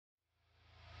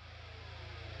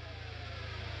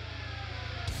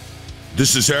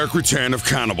This is Eric Rutan of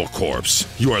Cannibal Corpse.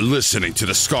 You are listening to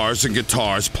the Scars and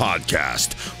Guitars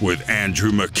podcast with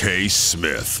Andrew McKay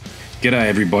Smith. G'day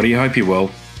everybody, hope you're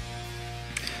well.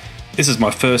 This is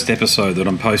my first episode that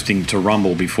I'm posting to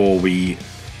Rumble before we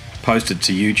post it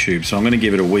to YouTube, so I'm going to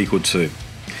give it a week or two.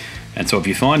 And so if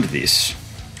you find this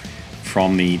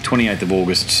from the 28th of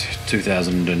August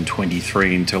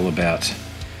 2023 until about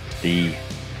the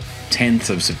 10th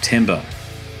of September,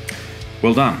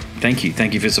 well done. Thank you.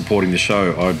 Thank you for supporting the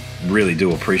show. I really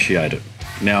do appreciate it.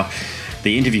 Now,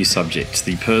 the interview subject,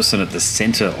 the person at the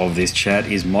centre of this chat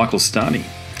is Mikael Stanne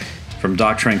from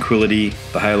Dark Tranquillity,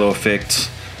 The Halo Effect,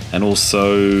 and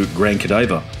also Grand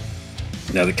Cadaver.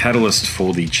 Now, the catalyst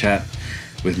for the chat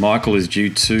with Mikael is due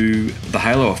to The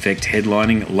Halo Effect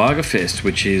headlining Lagerfest,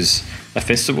 which is a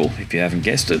festival, if you haven't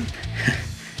guessed it.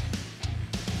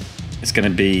 It's going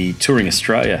to be touring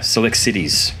Australia, select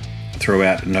cities,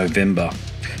 throughout November,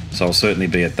 so I'll certainly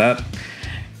be at that.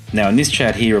 Now in this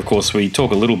chat here, of course, we talk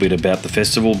a little bit about the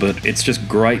festival, but it's just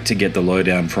great to get the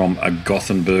lowdown from a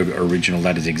Gothenburg original.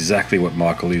 That is exactly what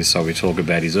Mikael is. So we talk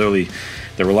about the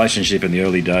relationship in the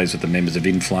early days with the members of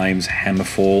In Flames,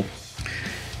 Hammerfall,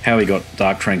 how he got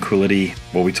Dark Tranquillity.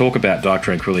 Well, we talk about Dark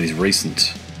Tranquillity's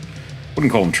recent,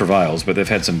 wouldn't call them travails, but they've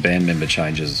had some band member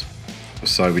changes,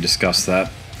 so we discuss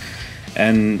that.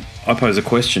 And I pose a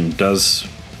question: does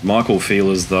Mikael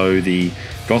feel as though the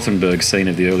Gothenburg scene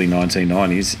of the early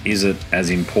 1990s, is it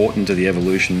as important to the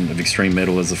evolution of extreme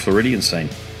metal as the Floridian scene?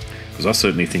 Because I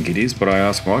certainly think it is, but I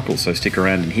ask Mikael, so stick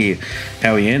around and hear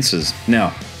how he answers.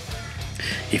 Now,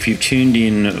 if you've tuned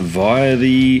in via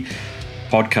the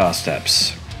podcast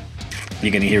apps,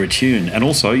 you're going to hear a tune. And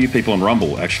also, you people on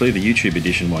Rumble, actually, the YouTube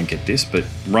edition won't get this, but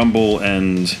Rumble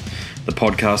and the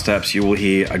podcast apps, you will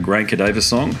hear a Grand Cadaver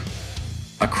song,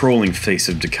 A Crawling Feast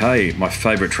of Decay, my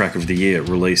favourite track of the year,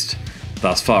 released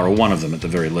thus far, or one of them at the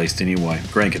very least anyway.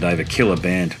 Grand Cadaver, killer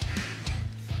band.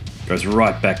 Goes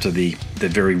right back to the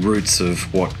very roots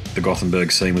of what the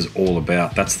Gothenburg scene was all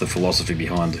about. That's the philosophy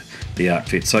behind the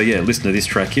outfit. So yeah, listen to this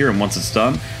track here, and once it's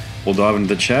done, we'll dive into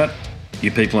the chat.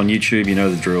 You people on YouTube, you know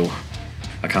the drill.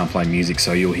 I can't play music,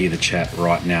 so you'll hear the chat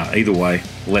right now. Either way,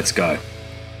 let's go.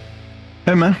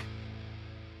 Hey man.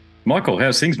 Mikael,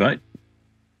 how's things, mate?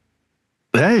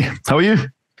 Hey, how are you?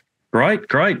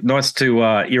 Great. Nice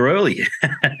to you're early.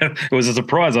 It was a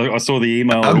surprise. I saw the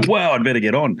email. Wow, I'd better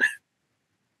get on.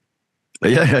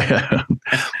 Yeah.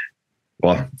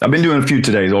 Well, I've been doing a few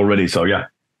today already, so yeah.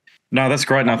 No, that's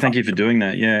great. No, thank you for doing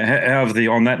that. Yeah.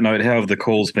 On that note, how have the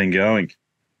calls been going?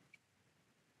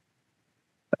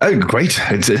 Oh, great.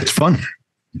 It's fun.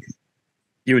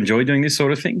 You enjoy doing this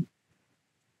sort of thing?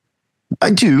 I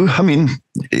do. I mean,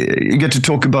 you get to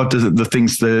talk about the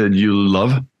things that you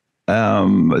love.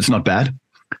 It's not bad.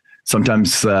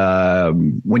 Sometimes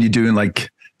when you're doing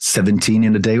like 17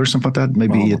 in a day or something like that,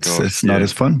 maybe it's not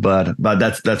as fun. But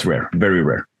that's rare, very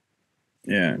rare.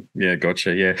 Yeah,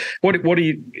 gotcha. Yeah, what are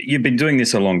you've been doing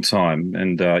this a long time,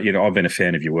 and I've been a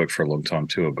fan of your work for a long time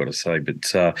too, I've got to say.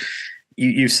 But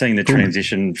you've seen the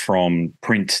transition from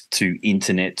print to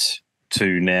internet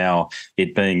to now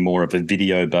it being more of a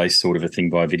video-based sort of a thing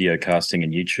by video casting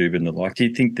and YouTube and the like. Do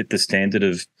you think that the standard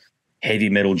of heavy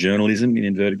metal journalism, in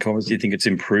inverted commas, do you think it's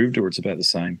improved or it's about the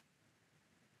same?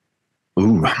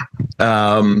 Ooh.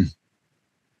 I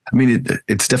mean,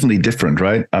 it's definitely different,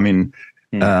 right? I mean,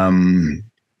 I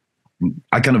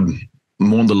kind of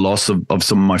mourn the loss of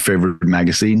some of my favorite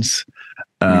magazines.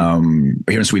 Here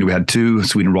in Sweden, we had two,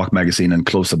 Sweden Rock Magazine and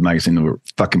Close Up Magazine. They were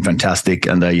fucking fantastic,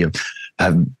 and they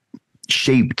have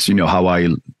shaped,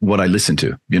 what I listen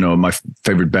to. My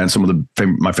favorite bands,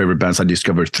 my favorite bands I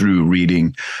discovered through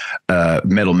reading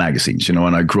metal magazines, and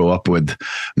I grew up with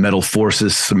Metal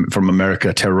Forces from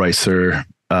America, Terrorizer,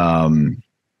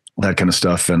 that kind of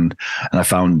stuff. And I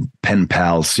found pen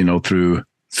pals,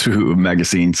 through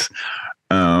magazines,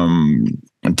 and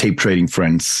tape trading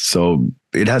friends. So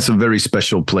it has a very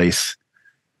special place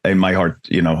in my heart,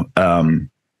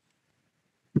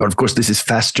 But of course, this is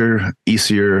faster,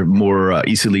 easier, more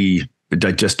easily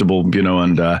digestible,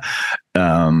 and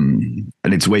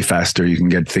it's way faster. You can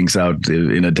get things out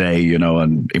in a day,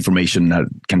 and information that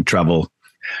can travel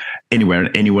anywhere,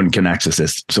 and anyone can access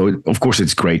this. So of course,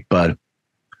 it's great, but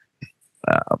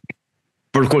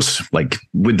of course, like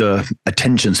with the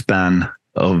attention span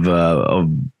of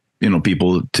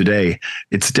people today,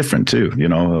 it's different too.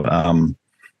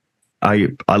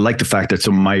 I like the fact that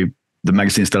some of my the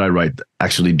magazines that I write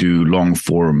actually do long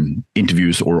form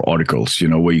interviews or articles,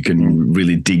 where you can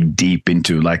really dig deep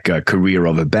into like a career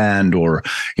of a band or,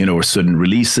 or certain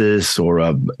releases or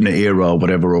an era or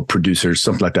whatever, or producers,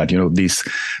 something like that. These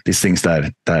things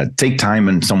that take time,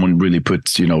 and someone really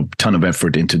puts, ton of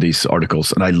effort into these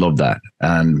articles. And I love that.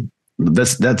 And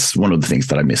that's one of the things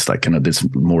that I miss, like kind of this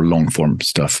more long form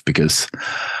stuff, because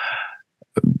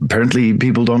apparently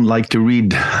people don't like to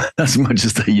read as much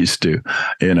as they used to,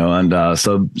 and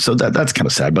so that's kind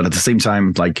of sad. But at the same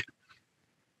time, like,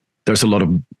 there's a lot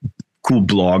of cool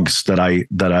blogs that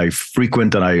I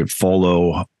frequent and I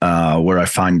follow, where I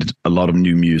find a lot of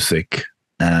new music,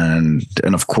 and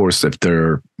of course, if there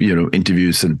are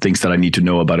interviews and things that I need to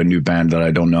know about a new band that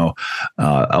I don't know,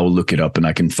 I will look it up and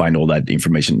I can find all that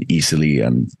information easily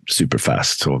and super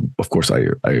fast. So of course I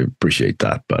appreciate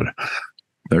that, but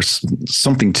there's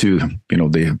something to,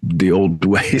 the old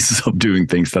ways of doing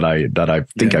things that I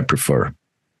think I prefer.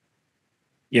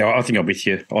 Yeah, I think I'm with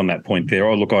you on that point there.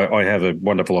 Oh, look, I have a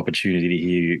wonderful opportunity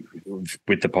here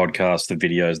with the podcast, the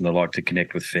videos and the like, to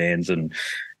connect with fans and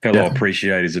fellow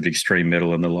appreciators of extreme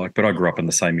metal and the like. But I grew up in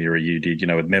the same era you did,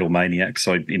 with Metal Maniacs.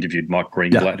 I interviewed Mike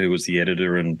Greenblatt, who was the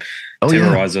editor, and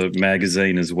Terrorizer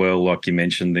magazine as well, like you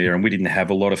mentioned there. And we didn't have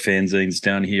a lot of fanzines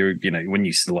down here, when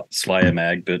you Slayer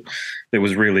mag, but it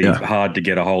was really hard to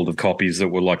get a hold of copies that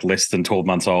were like less than 12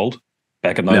 months old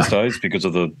back in those days because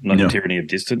of the tyranny of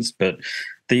distance. But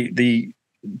the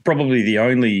probably the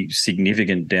only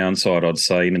significant downside, I'd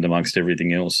say, in and amongst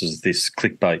everything else, is this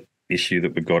clickbait issue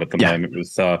that we've got at the moment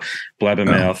with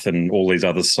Blabbermouth and all these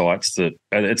other sites that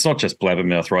it's not just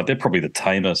Blabbermouth, right? They're probably the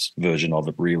tamest version of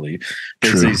it, really.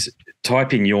 There's these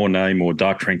type in your name or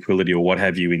Dark Tranquility or what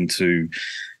have you into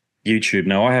YouTube.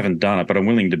 Now, I haven't done it, but I'm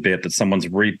willing to bet that someone's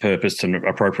repurposed and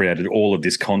appropriated all of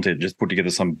this content, just put together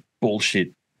some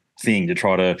bullshit thing to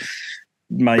try to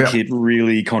make it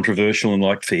really controversial and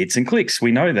like for hits and clicks.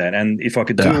 We know that. And if I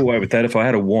could do away with that, if I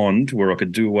had a wand where I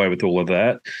could do away with all of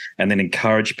that and then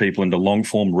encourage people into long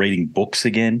form reading books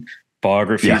again,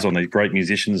 biographies on these great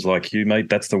musicians like you, mate,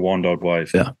 that's the wand I'd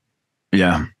wave.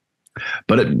 Yeah.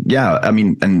 But I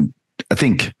mean, and I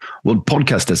think,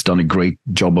 podcast has done a great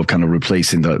job of kind of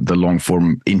replacing the long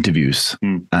form interviews.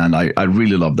 And I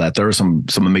really love that. There are some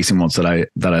amazing ones that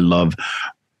I love,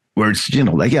 where it's,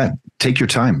 take your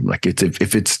time. Like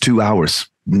if it's 2 hours,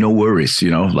 no worries,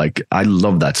 like I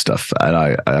love that stuff. And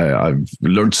I've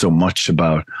learned so much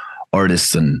about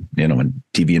artists and, and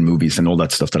TV and movies and all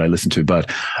that stuff that I listen to. But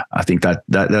I think that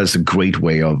is a great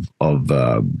way of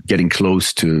getting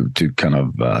close to kind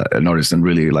of an artist and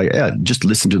really just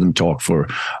listen to them talk for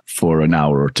an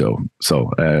hour or two. So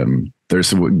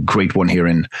there's a great one here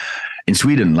in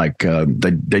Sweden. Like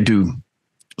they do.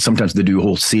 Sometimes they do a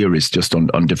whole series just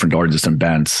on different artists and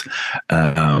bands,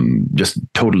 just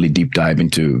totally deep dive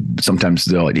into sometimes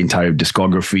the entire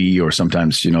discography, or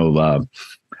sometimes,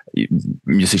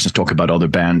 musicians talk about other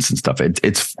bands and stuff.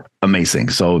 It's amazing.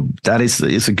 So that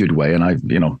is a good way. And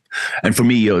and for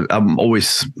me, I'm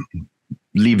always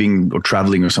leaving or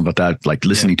traveling or something like that, like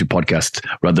listening to podcasts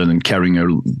rather than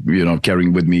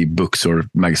carrying with me books or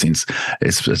magazines.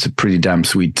 It's a pretty damn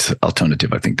sweet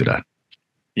alternative, I think, to that.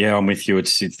 Yeah, I'm with you.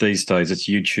 It's these days it's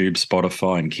YouTube,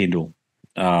 Spotify, and Kindle.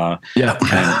 And,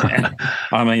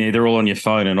 I mean, they're all on your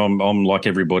phone, and I'm like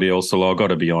everybody else. So I've got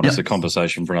to be honest, a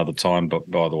conversation for another time.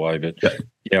 But by the way,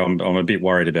 I'm a bit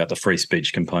worried about the free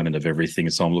speech component of everything.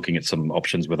 So I'm looking at some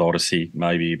options with Odyssey,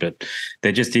 maybe, but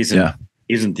there just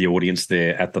isn't the audience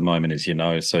there at the moment, as you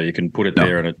know. So you can put it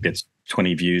there, and it gets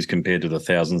 20 views compared to the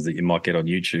thousands that you might get on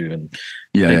YouTube, and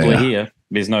people are here.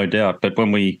 There's no doubt. But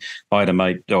when I had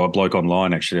a bloke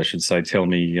online, actually, I should say, tell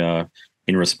me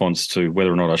in response to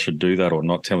whether or not I should do that or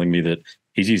not, telling me that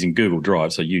he's using Google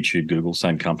Drive, so YouTube, Google,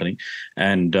 same company,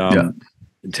 and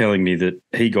telling me that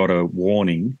he got a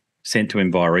warning sent to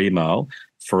him via email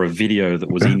for a video that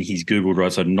was in his Google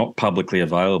Drive, so not publicly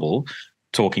available,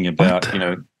 talking about,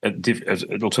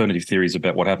 alternative theories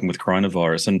about what happened with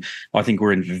coronavirus. And I think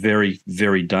we're in very,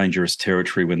 very dangerous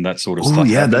territory when that sort of stuff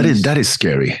happens. That is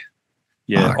scary.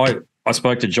 Yeah, I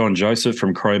spoke to John Joseph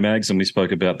from Cro-Mags, and we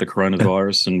spoke about the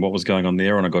coronavirus and what was going on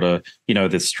there. And I got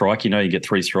the strike. You get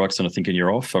 3 strikes, and I think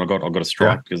you're off. And I got a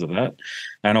strike because of that.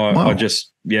 And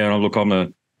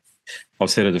I've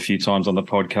said it a few times on the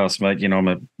podcast, mate. I'm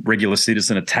a regular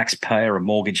citizen, a taxpayer, a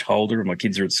mortgage holder, and my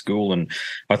kids are at school. And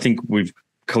I think we've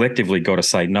collectively got to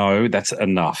say, no, that's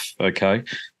enough. Okay.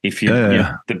 If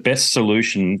the best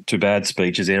solution to bad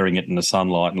speech is airing it in the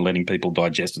sunlight and letting people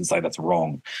digest and say that's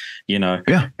wrong,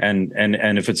 And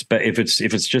if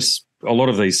it's just a lot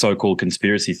of these so-called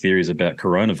conspiracy theories about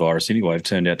coronavirus anyway have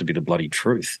turned out to be the bloody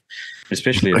truth,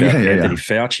 especially about Anthony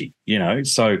Fauci, you know.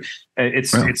 So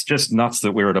it's just nuts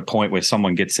that we're at a point where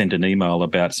someone gets sent an email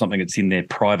about something that's in their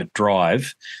private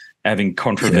drive having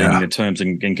contravening the terms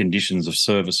and conditions of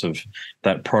service of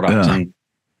that product.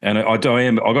 And I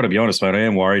got to be honest, mate, I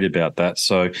am worried about that.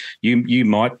 So you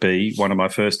might be one of my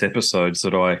first episodes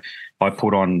that I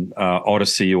put on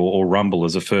Odyssey or Rumble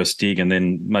as a first dig, and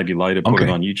then maybe later put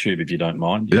it on YouTube if you don't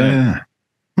mind. Yeah.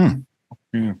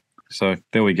 So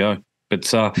there we go.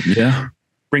 But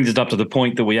brings it up to the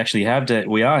point that we actually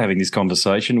we are having this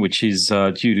conversation, which is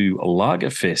due to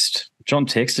Lagerfest. John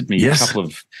texted me a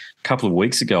couple of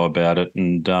weeks ago about it,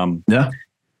 and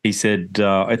he said,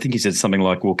 I think he said something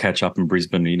like, "We'll catch up in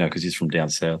Brisbane," you know, because he's from down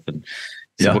south, and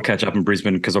he said, "We'll catch up in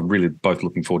Brisbane because I'm really both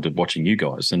looking forward to watching you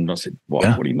guys." And I said, "What?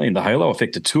 What do you mean? The Halo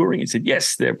Effect of touring?" He said,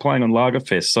 "Yes, they're playing on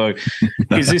Lagerfest." So,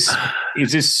 is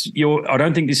this your? I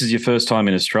don't think this is your first time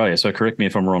in Australia. So correct me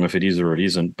if I'm wrong if it is or it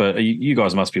isn't. But you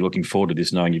guys must be looking forward to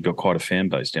this, knowing you've got quite a fan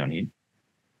base down here.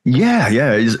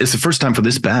 Yeah. It's the first time for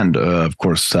this band, of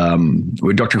course.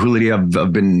 With Dark Tranquillity,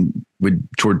 I've been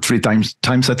toured 3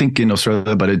 times, I think, in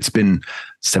Australia, but it's been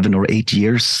 7 or 8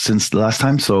 years since the last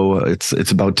time. So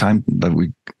it's about time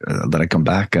that I come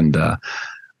back. And the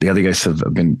other guys have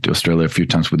been to Australia a few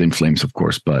times with In Flames, of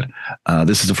course. But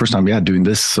this is the first time, doing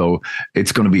this. So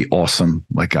it's going to be awesome.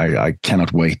 Like I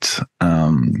cannot wait.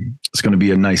 It's going to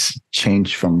be a nice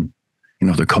change from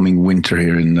the coming winter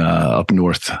here in up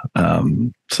north.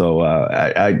 So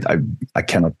I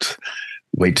cannot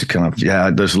wait to kind of,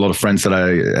 there's a lot of friends that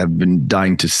I have been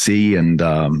dying to see, and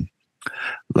a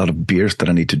lot of beers that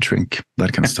I need to drink,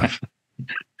 that kind of stuff.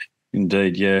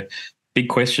 Indeed, yeah. Big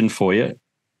question for you.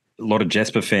 A lot of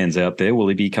Jesper fans out there. Will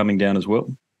he be coming down as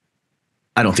well?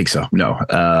 I don't think so, no.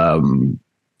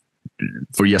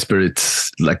 For Jesper,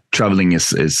 it's like traveling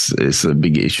is a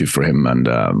big issue for him, and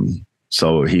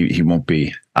so he won't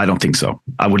be. I don't think so.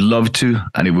 I would love to,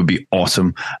 and it would be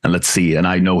awesome. And let's see. And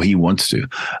I know he wants to,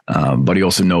 but he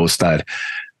also knows that,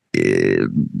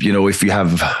 if you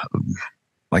have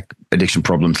like addiction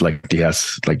problems like he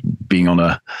has, like being on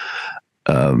a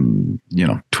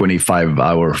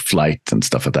 25-hour flight and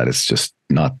stuff like that, it's just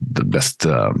not the best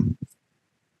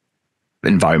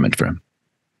environment for him.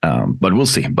 But we'll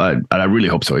see. But I really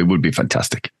hope so. It would be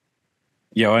fantastic.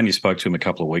 Yeah, I only spoke to him a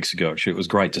couple of weeks ago. Actually, it was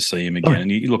great to see him again. And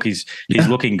he's looking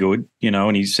good,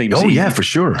 and he seems. Oh yeah, for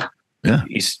sure. Yeah,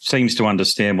 he seems to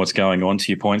understand what's going on. To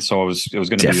your point, so it was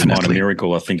going to be a minor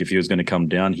miracle, I think, if he was going to come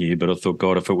down here. But I thought,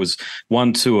 God, if it was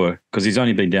one tour, because he's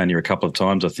only been down here a couple of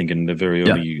times, I think, in the very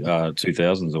early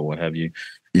 2000s or what have you.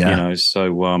 Yeah.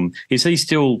 So is he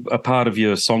still a part of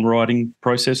your songwriting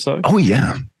process, though? Oh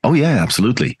yeah,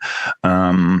 absolutely.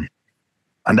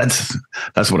 And that's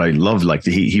what I love. Like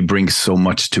he brings so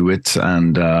much to it,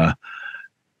 and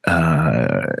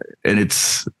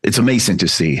it's amazing to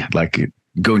see. Like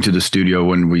going to the studio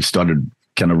when we started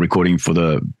kind of recording for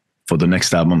the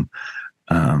next album.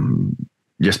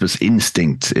 Jesper's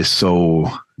instinct is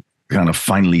so kind of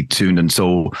finely tuned and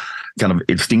so kind of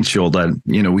instinctual that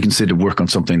we can sit and work on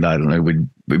something that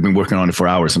we've been working on it for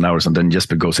hours and hours, and then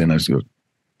Jesper goes in and goes,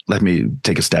 "Let me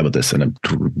take a stab at this," and then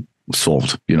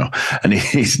solved, and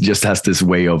he just has this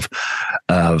way of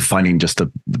finding just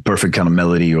the perfect kind of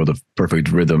melody or the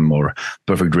perfect rhythm or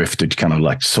perfect riff to kind of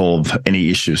like solve any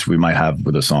issues we might have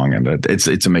with a song, and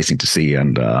it's amazing to see.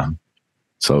 And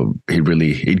so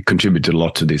he contributed a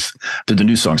lot to the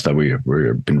new songs that we've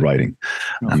been writing.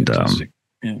 And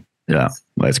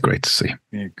that's great to see.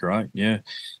 Yeah, great. Yeah.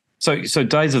 So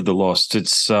Days of the Lost,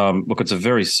 it's it's a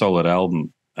very solid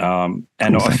album. And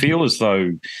I feel as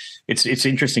though it's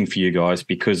interesting for you guys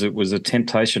because it was a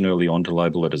temptation early on to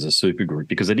label it as a supergroup,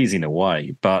 because it is in a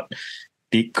way, but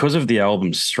because of the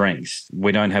album's strength,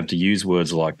 we don't have to use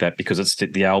words like that because it's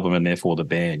the album and therefore the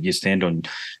band. You stand on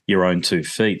your own 2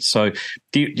 feet. So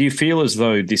do you feel as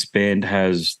though this band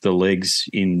has the legs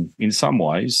in some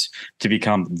ways to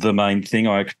become the main thing?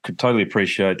 I could totally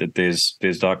appreciate that there's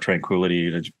Dark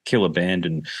Tranquillity, a killer band,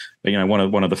 and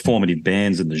one of the formative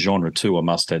bands in the genre too, I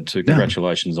must add too.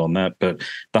 Congratulations on that. But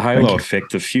the Halo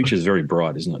Effect, the future is very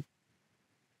bright, isn't it?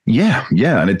 Yeah.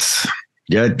 And it's,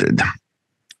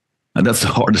 and that's the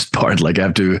hardest part. Like I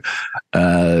have to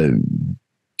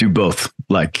do both,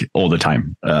 like all the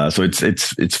time. So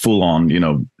it's full on.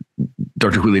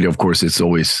 Dark Tranquillity, of course, is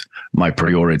always my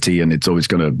priority, and it's always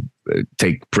going to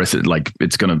take precedent. Like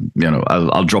it's going to,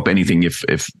 I'll drop anything if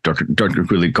Dark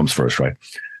Tranquillity comes first, right?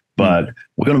 But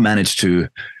we're going to manage to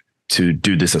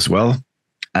do this as well,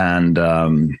 and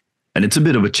it's a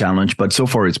bit of a challenge, but so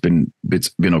far it's been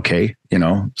okay.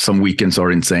 Some weekends are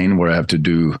insane where I have to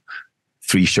do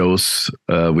 3 shows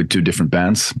with 2 different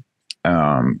bands,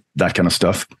 that kind of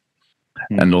stuff.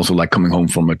 And also like coming home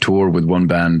from a tour with one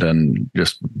band and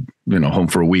just, home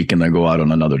for a week and then go out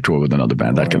on another tour with another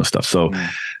band, that kind of stuff. So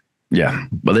yeah,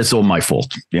 but it's all my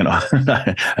fault,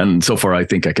 and so far I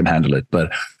think I can handle it.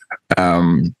 But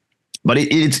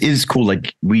it is cool.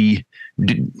 Like we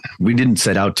didn't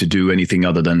set out to do anything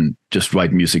other than just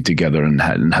write music together and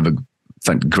have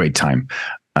a great time.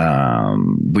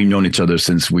 We've known each other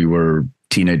since we were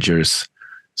teenagers.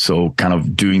 So kind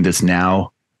of doing this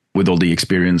now with all the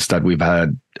experience that we've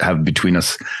have between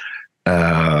us,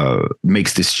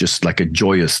 makes this just like a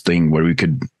joyous thing where we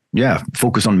could,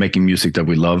 focus on making music that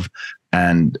we love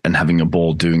and having a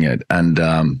ball doing it. And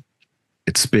and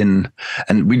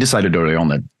we decided early on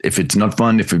that if it's not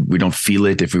fun, if we don't feel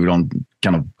it, if we don't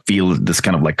kind of feel this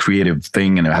kind of like creative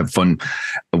thing and have fun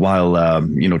while,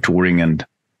 touring, and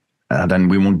then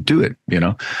we won't do it,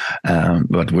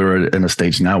 but we're in a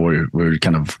stage now where we're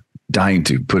kind of dying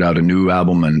to put out a new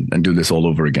album and do this all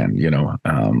over again,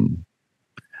 and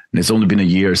it's only been a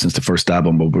year since the first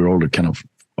album, but we're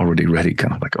already ready,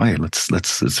 kind of like, oh, hey, let's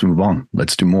move on,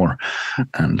 let's do more.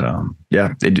 And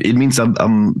it means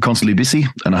I'm constantly busy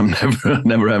and I'm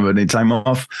never have any time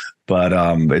off, but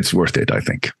it's worth it, I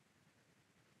think.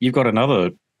 You've got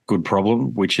another good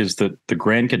problem, which is that the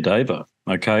Grand Cadaver.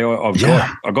 Okay,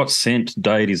 I got sent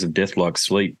Deities of Death Like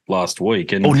Sleep last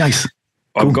week, and nice.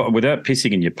 I've Cool. got, without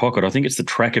pissing in your pocket, I think it's the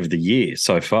track of the year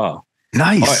so far.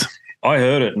 Nice. I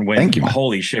heard it and went, Thank you, man.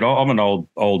 holy shit, I'm an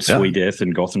old Sweet Death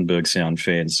and Gothenburg sound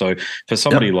fan. So for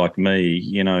somebody like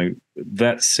me,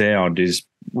 that sound is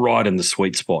right in the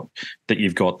sweet spot that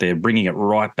you've got there, bringing it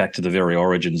right back to the very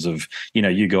origins of,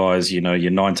 you guys, you're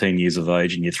 19 years of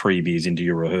age and you're 3 beers into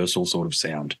your rehearsal sort of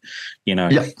sound.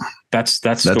 That's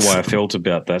the way I felt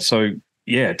about that. So,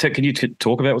 yeah, can you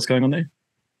talk about what's going on there?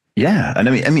 Yeah, and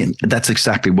I mean that's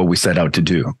exactly what we set out to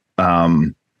do.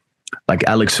 Like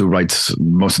Alex, who writes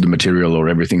most of the material or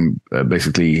everything,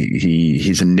 basically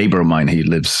he's a neighbor of mine. He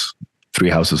lives 3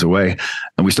 houses away,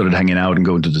 and we started hanging out and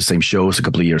going to the same shows a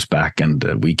couple of years back, and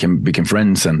we became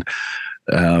friends. And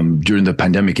during the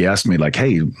pandemic, he asked me like,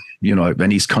 hey,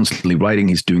 and he's constantly writing,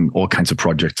 he's doing all kinds of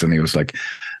projects, and he was like,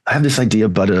 I have this idea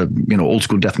about a old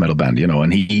school death metal band,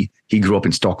 and he grew up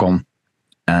in Stockholm,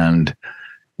 and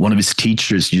one of his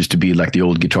teachers used to be like the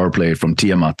old guitar player from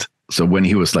Tiamat. So when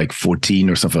he was like 14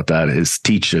 or something like that, his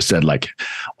teacher said like,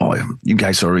 oh, you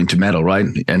guys are into metal, right?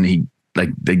 And he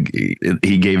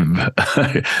gave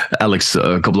Alex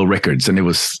a couple of records, and it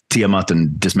was Tiamat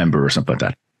and Dismember or something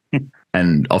like that.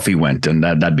 And off he went, and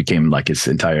that became like his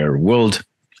entire world.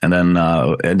 And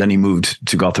then he moved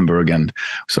to Gothenburg and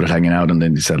started hanging out. And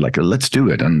then he said like, let's do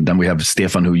it. And then we have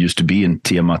Stefan, who used to be in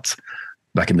Tiamat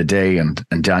back in the day, and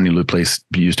Daniel, who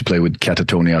used to play with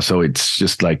Catatonia. So it's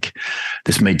just like,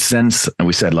 this made sense. And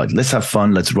we said like, let's have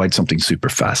fun. Let's write something super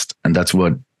fast. And that's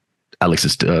what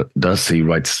Alex does. He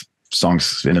writes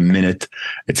songs in a minute.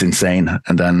 It's insane.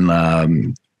 And then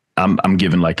I'm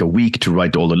given like a week to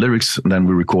write all the lyrics, and then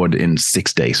we record in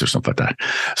 6 days or something like that.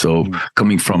 So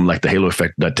coming from like the Halo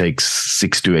Effect that takes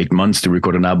 6 to 8 months to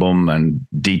record an album, and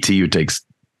DT, who takes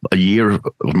a year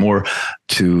or more,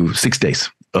 to 6 days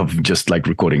of just like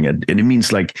recording it. And it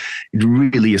means like it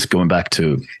really is going back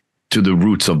to the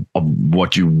roots of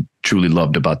what you truly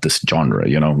loved about this genre,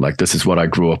 like this is what I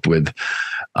grew up with.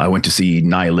 I went to see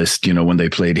Nihilist, when they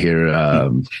played here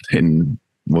in,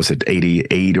 was it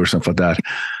 88 or something like that.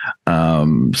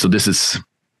 So this is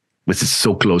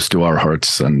so close to our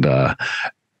hearts, and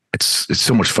it's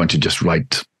so much fun to just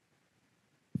write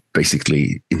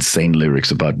basically insane lyrics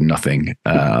about nothing,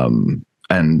 and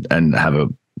have a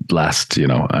blast,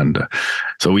 and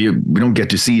so we don't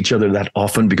get to see each other that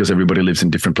often because everybody lives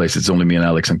in different places. It's only me and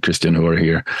Alex and Christian who are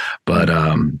here, but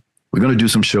we're going to do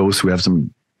some shows. We have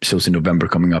some shows in November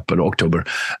coming up, but October,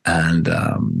 and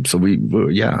so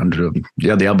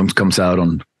the album comes out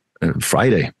on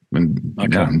Friday,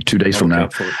 in 2 days from now,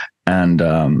 and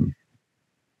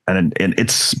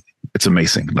it's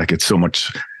amazing. Like, it's so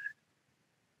much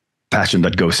passion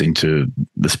that goes into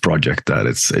this project that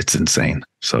it's insane.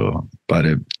 So, but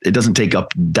it doesn't take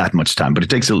up that much time, but it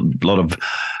takes a lot of,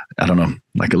 I don't know,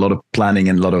 like a lot of planning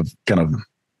and a lot of kind of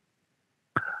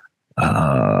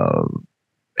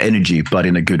energy, but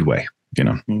in a good way,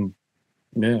 Yeah,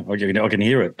 I can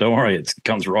hear it. Don't worry, it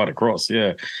comes right across.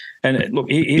 Yeah. And look,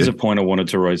 here's a point I wanted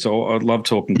to raise. So I love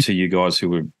talking to you guys who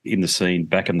were in the scene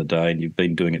back in the day, and you've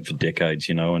been doing it for decades,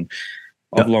 and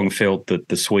I've long felt that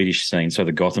the Swedish scene, so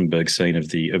the Gothenburg scene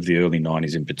of the early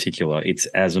 90s in particular, it's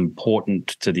as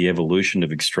important to the evolution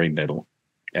of extreme metal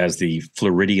as the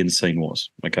Floridian scene was.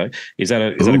 Okay. Is that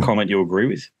a comment you agree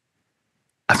with?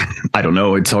 I don't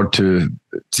know. It's hard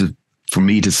for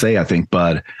me to say, I think,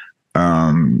 but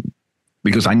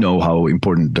because I know how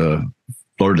important the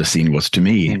Florida scene was to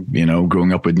me,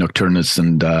 growing up with Nocturnus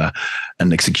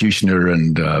and Executioner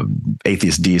and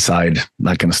Atheist Deicide,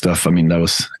 that kind of stuff. I mean, that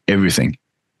was everything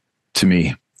to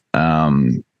me.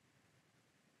 But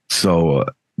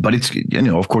it's,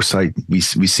 of course, we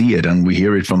see it and we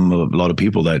hear it from a lot of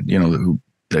people that, who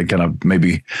they kind of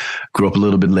maybe grew up a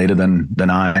little bit later than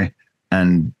I,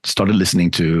 and started listening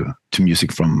to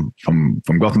music from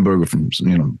Gothenburg or from,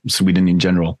 Sweden in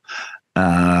general.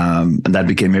 And that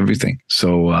became everything.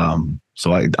 So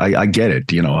I get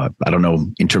it. I don't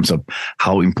know in terms of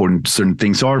how important certain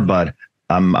things are, but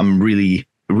I'm really,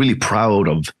 really proud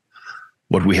of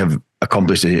what we have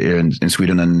accomplished in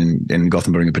Sweden and in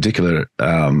Gothenburg in particular,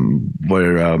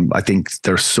 where I think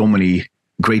there's so many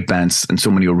great bands and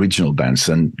so many original bands.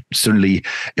 And certainly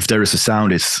if there is a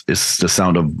sound, it's the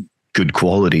sound of good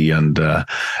quality and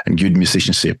good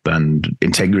musicianship and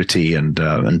integrity and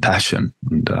passion.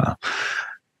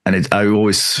 And I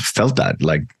always felt that,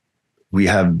 like, we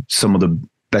have some of the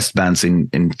best bands in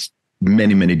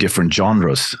many, many different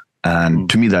genres. And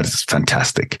to me, that's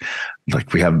fantastic.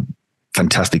 Like, we have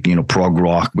fantastic, prog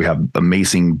rock. We have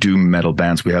amazing doom metal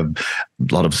bands. We have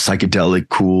a lot of psychedelic,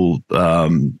 cool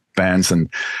bands and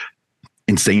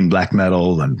insane black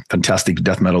metal and fantastic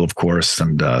death metal, of course.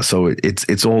 And so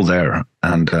it's all there,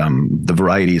 and the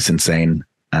variety is insane.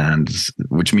 And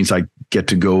which means I get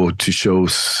to go to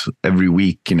shows every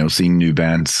week, seeing new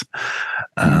bands.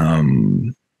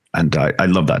 And I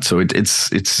love that. So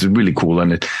it's really cool.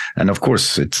 And of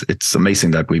course it's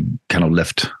amazing that we kind of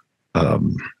left a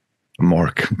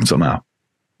mark somehow.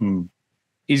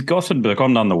 Is Gothenburg,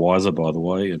 I'm none the wiser, by the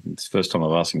way, it's the first time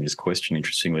I've asked this question,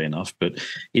 interestingly enough, but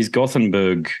is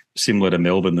Gothenburg similar to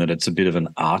Melbourne, that it's a bit of an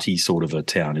arty sort of a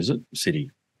town, is it? City?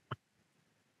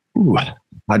 Ooh,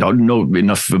 I don't know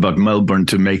enough about Melbourne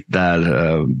to make that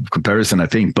comparison, I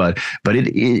think, but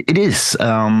it is.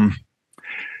 I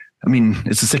mean,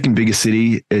 it's the second biggest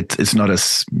city. It's not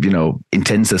as,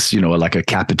 intense as, like a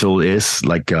capital is,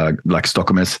 like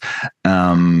Stockholm is.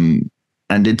 And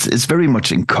it's very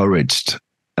much encouraged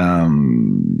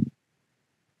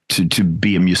to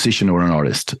be a musician or an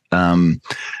artist.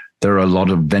 There are a lot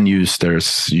of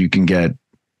venues. You can get,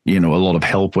 a lot of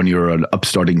help when you're an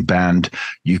upstarting band.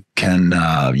 You can,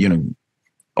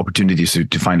 opportunities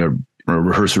to find a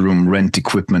rehearsal room, rent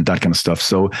equipment, that kind of stuff.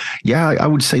 So yeah, I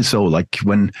would say so. Like,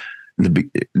 when in the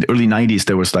early 90s,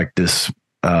 there was like this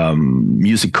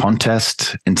music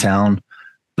contest in town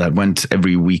that went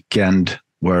every weekend,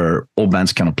 where all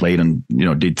bands kind of played and,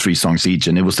 did 3 songs each.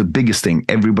 And it was the biggest thing.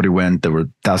 Everybody went. There were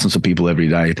thousands of people every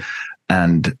night.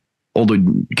 And all the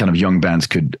kind of young bands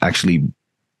could actually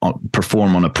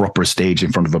perform on a proper stage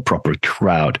in front of a proper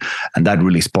crowd. And that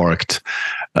really sparked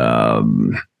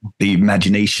the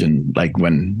imagination, like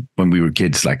when we were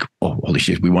kids, like, oh, holy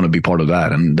shit, we want to be part of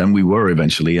that. And then we were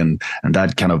eventually, and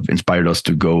that kind of inspired us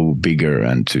to go bigger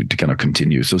and to kind of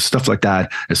continue. So stuff like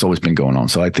that has always been going on.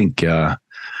 So I think,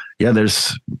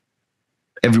 there's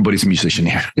everybody's a musician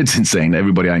here. It's insane.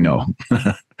 Everybody I know.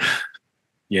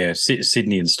 Yeah,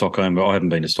 Sydney and Stockholm. I haven't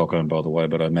been to Stockholm, by the way,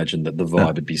 but I imagine that the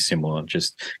vibe would be similar.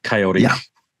 Just chaotic,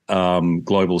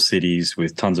 global cities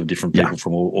with tons of different people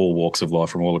from all walks of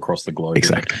life from all across the globe.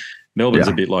 Exactly. Melbourne's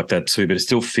a bit like that too, but it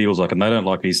still feels like, and they don't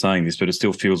like me saying this, but it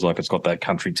still feels like it's got that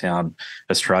country town,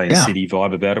 Australian city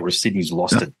vibe about it, whereas Sydney's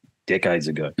lost it decades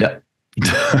ago. Yeah.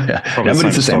 But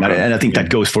it's the same. And I think that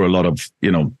goes for a lot of,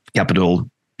 capital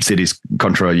cities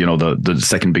contra, the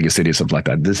second biggest city, something like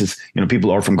that. This is,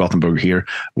 people are from Gothenburg here,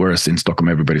 whereas in Stockholm,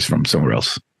 everybody's from somewhere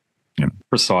else.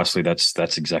 Precisely.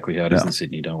 That's exactly how it is in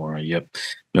Sydney. Don't worry. Yep.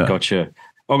 Gotcha.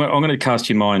 I'm going to cast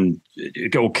your mind,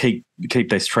 or keep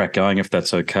this track going, if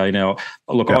that's okay. Now,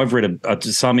 look, I've read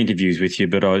some interviews with you,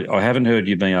 but I haven't heard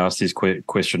you being asked this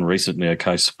question recently.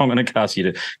 Okay, so I'm going to cast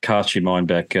you to cast your mind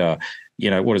back.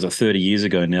 What is it, 30 years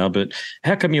ago now? But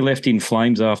how come you left In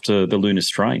Flames after the Lunar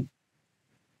Strain?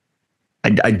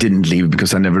 I didn't leave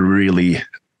because I never really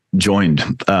joined.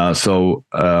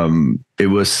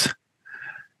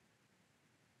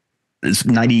 It's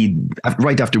 90,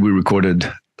 right after we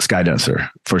recorded Skydancer,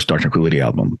 first Dark Tranquillity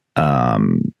album.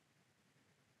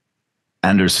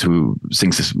 Anders, who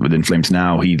sings with In Flames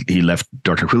now, he left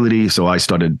Dark Tranquillity, so I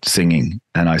started singing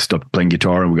and I stopped playing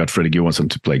guitar, and we got Fredrik Johansson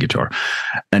to play guitar.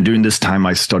 And during this time,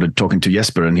 I started talking to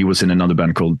Jesper, and he was in another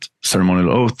band called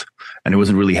Ceremonial Oath, and he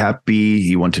wasn't really happy.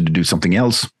 He wanted to do something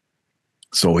else.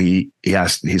 So he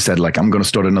said, like, I'm going to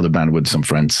start another band with some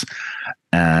friends.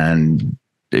 And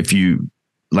if you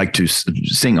like to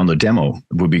sing on the demo,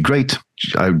 it would be great.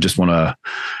 I just want to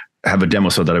have a demo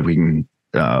so that we can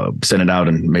send it out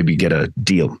and maybe get a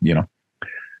deal, you know.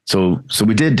 So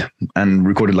we did, and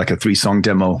recorded like a 3-song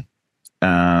demo.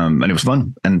 And it was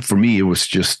fun. And for me, it was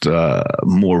just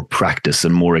more practice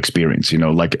and more experience, you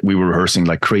know, like we were rehearsing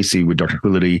like crazy with Dark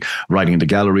Tranquillity, writing in the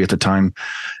gallery at the time.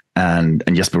 And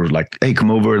Jesper was like, hey,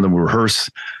 come over, and then we'll rehearse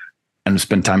and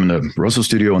spend time in the rehearsal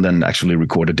studio, and then actually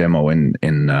record a demo in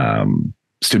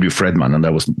Studio Fredman. And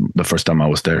that was the first time I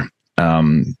was there.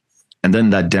 And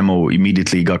then that demo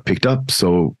immediately got picked up.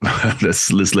 So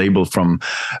this label from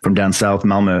down south,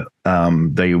 Malmö,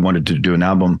 they wanted to do an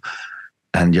album.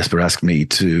 And Jesper asked me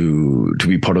to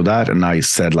be part of that. And I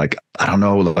said, like, I don't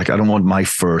know, like, I don't want my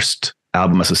first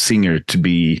album as a singer to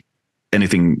be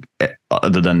anything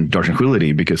other than Dark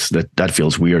Tranquillity, because that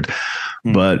feels weird.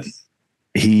 Mm. But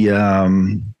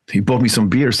he bought me some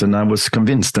beers, and I was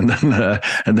convinced. And then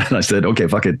I said, okay,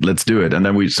 fuck it, let's do it. And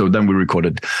then we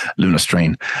recorded Luna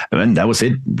Strain, and that was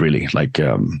it, really. Like,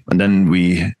 and then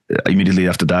we immediately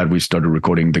after that we started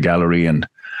recording the gallery, and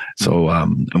so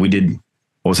and we did.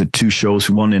 Was it 2 shows,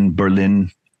 one in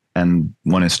Berlin and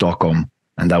one in Stockholm,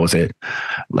 and that was it,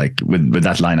 like with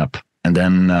that lineup. And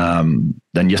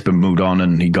then Jesper moved on,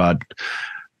 and he got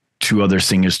 2 other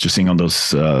singers to sing on those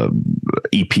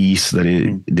EPs that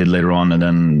he did later on, and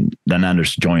then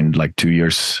Anders joined like 2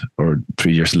 years or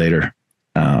 3 years later.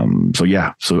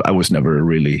 So I was never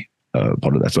really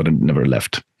part of that, so I never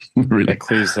left. Really, that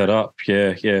clears that up.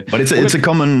 Yeah. But it's a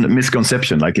common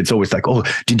misconception. Like, it's always like, oh,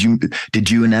 did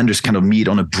you and Anders kind of meet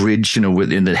on a bridge, you know,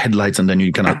 within the headlights, and then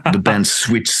you kind of the band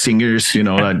switch singers, you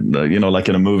know, like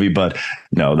in a movie. But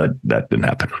no, that didn't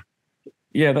happen.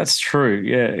 Yeah, that's true.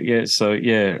 Yeah. So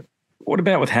yeah, what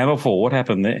about with Hammerfall? What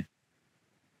happened there?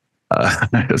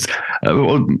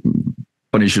 Well,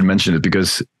 funny you should mention it,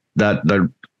 because that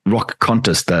rock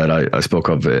contest that I spoke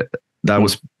of, that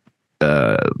was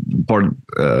part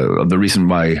of the reason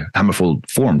why Hammerfall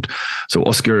formed. So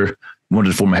Oscar wanted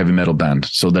to form a heavy metal band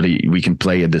so that we can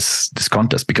play at this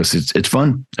contest, because it's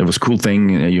fun. It was a cool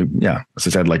thing. As I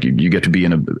said, like you get to be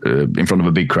in front of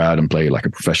a big crowd and play like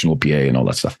a professional PA and all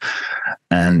that stuff.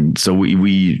 And so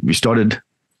we started,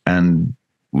 and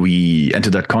we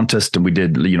entered that contest, and we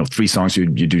did 3 songs. You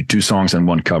do 2 songs and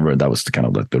 1 cover. That was kind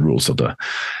of like the rules of the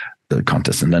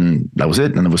contest. And then that was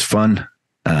it, and it was fun.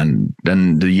 And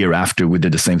then the year after we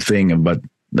did the same thing, but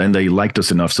then they liked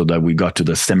us enough so that we got to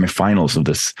the semifinals of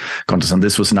this contest. And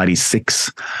this was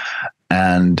 96.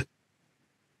 And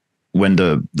when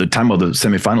the time of the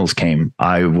semifinals came,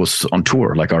 I was on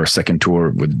tour, like our second tour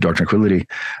with Dark Tranquillity.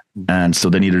 And so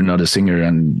they needed another singer.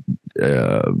 And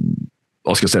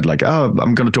Oscar said, like, oh,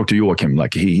 I'm going to talk to Joachim.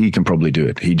 Like, he can probably do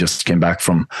it. He just came back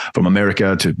from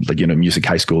America to, like, music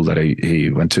high school that he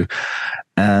went to.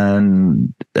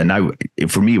 And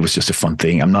for me, it was just a fun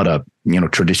thing. I'm not a,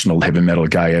 traditional heavy metal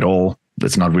guy at all.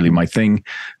 That's not really my thing.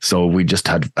 So we just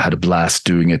had a blast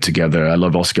doing it together. I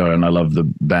love Oscar and I love the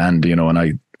band,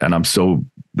 and I'm so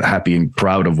happy and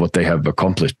proud of what they have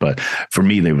accomplished. But for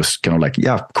me, they was kind of like,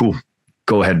 yeah, cool.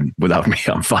 Go ahead without me.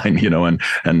 I'm fine,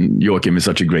 and Joachim is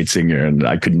such a great singer, and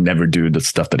I could never do the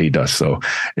stuff that he does. So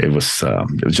it was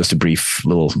just a brief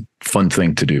little fun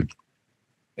thing to do.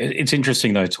 It's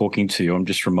interesting, though, talking to you. I'm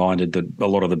just reminded that a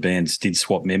lot of the bands did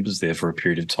swap members there for a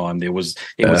period of time. It was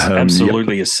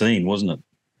absolutely a scene, wasn't it?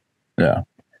 Yeah.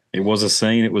 It was a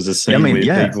scene. It was a scene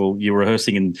where people, you're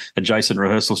rehearsing in adjacent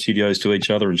rehearsal studios to each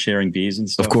other and sharing beers and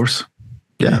stuff. Of course.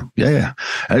 Yeah.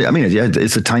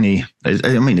 It's a tiny,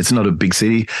 it's not a big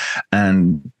city.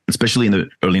 And especially in the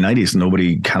early 90s,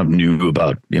 nobody kind of knew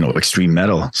about, extreme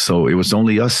metal. So it was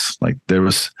only us. Like, there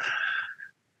was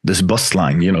this bus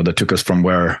line, that took us from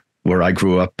where I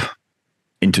grew up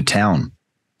into town,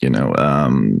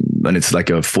 and it's like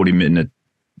a 40-minute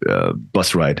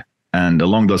bus ride. And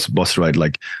along this bus ride,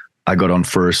 like, I got on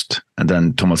first, and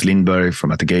then Thomas Lindberg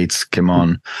from At the Gates came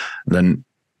on. Then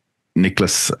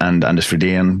Niklas and Anders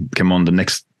Fridén came on the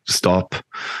next stop.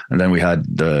 And then we had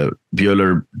the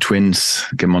Bjöller twins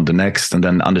came on the next. And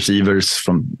then Anders Ivers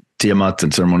from Tiamat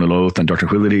and Ceremonial Oath and Dark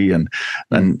Tranquillity and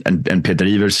Peter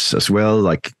Ivers as well.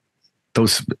 Like,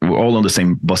 those were all on the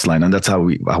same bus line. And that's how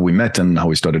we met and how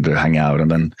we started to hang out.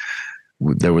 And then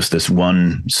there was this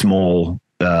one small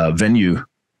venue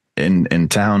in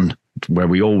town where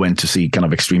we all went to see kind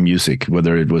of extreme music,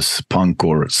 whether it was punk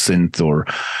or synth or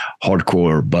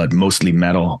hardcore, but mostly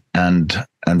metal. And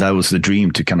that was the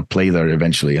dream, to kind of play there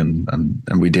eventually. And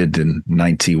we did in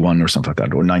 91 or something like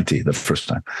that, or 90 the first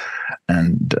time.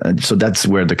 And so that's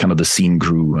where the kind of the scene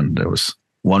grew. And there was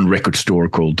one record store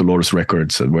called Dolores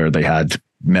Records, where they had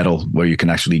metal where you can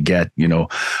actually get,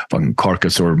 from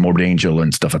Carcass or Morbid Angel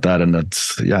and stuff like that. And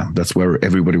that's where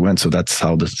everybody went. So that's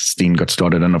how the scene got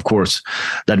started. And of course,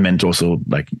 that meant also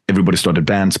like everybody started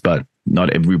bands, but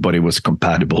not everybody was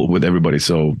compatible with everybody.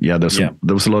 So there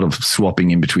was a lot of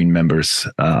swapping in between members.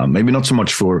 Maybe not so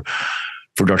much for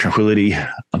Dark Tranquillity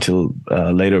until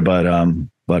later, but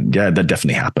yeah, that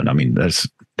definitely happened. I mean,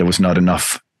 there was not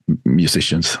enough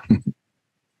musicians.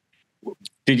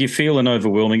 Did you feel an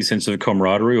overwhelming sense of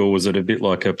camaraderie, or was it a bit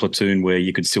like a platoon where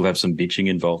you could still have some bitching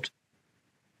involved?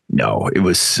 No, it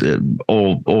was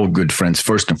all good friends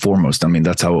first and foremost. I mean,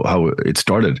 that's how it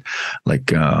started.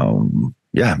 Like,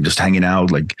 just hanging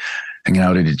out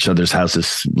at each other's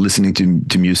houses, listening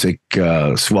to music,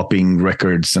 swapping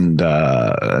records and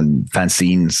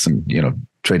fanzines, and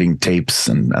trading tapes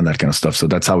and that kind of stuff. So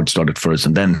that's how it started first,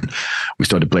 and then we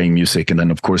started playing music, and then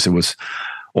of course it was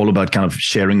all about kind of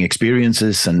sharing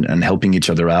experiences and helping each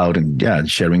other out, and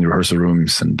sharing rehearsal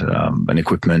rooms and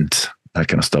equipment, that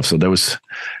kind of stuff. So there was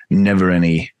never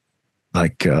any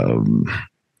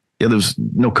there was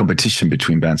no competition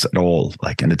between bands at all.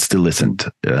 And it still isn't,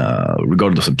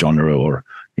 regardless of genre or,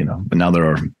 but now there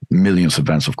are millions of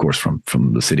bands, of course,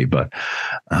 from the city, but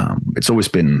it's always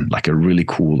been like a really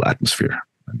cool atmosphere.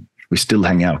 We still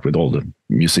hang out with all the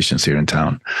musicians here in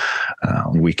town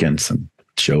on weekends and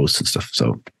shows and stuff.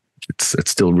 So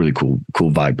it's still a really cool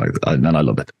vibe, and I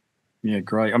love it. Yeah,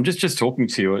 great. I'm just talking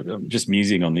to you, I'm just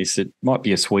musing on this. It might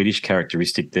be a Swedish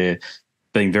characteristic there,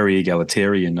 being very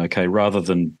egalitarian, okay, rather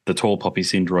than the tall poppy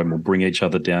syndrome will bring each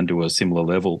other down to a similar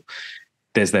level.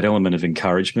 There's that element of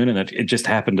encouragement, and it just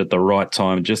happened at the right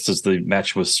time, just as the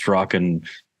match was struck, and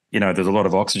there's a lot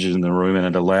of oxygen in the room, and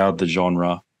it allowed the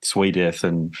genre Swedeath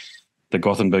and the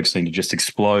Gothenburg scene to just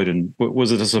explode. And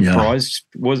was it a surprise?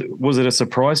 Yeah. Was it a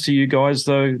surprise to you guys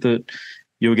though that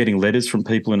you were getting letters from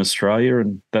people in Australia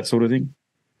and that sort of thing?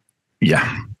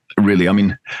 Yeah, really. I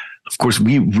mean, of course,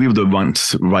 we were the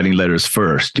ones writing letters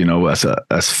first,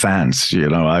 as fans.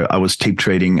 I was tape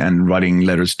trading and writing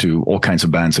letters to all kinds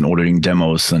of bands and ordering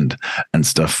demos and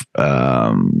stuff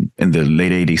in the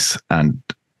late 80s. And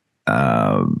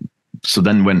so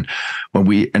then when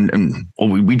we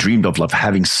we dreamed of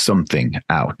having something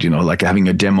out, like having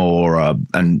a demo or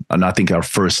and I think our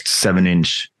first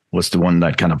 7-inch was the one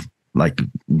that kind of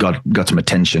got some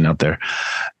attention out there,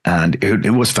 and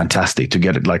it was fantastic to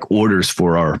get orders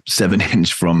for our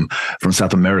 7-inch from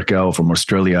South America or from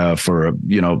Australia, for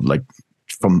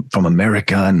from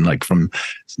America, and from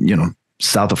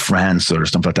south of France or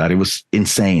something like that. It was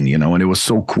insane, and it was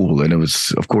so cool, and it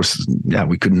was, of course,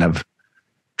 we couldn't have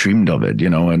dreamed of it,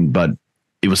 but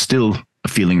it was still a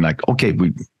feeling like, okay,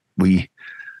 we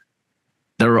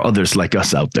there are others like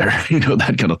us out there,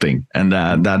 that kind of thing. And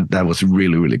that was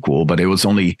really, really cool. But it was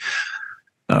only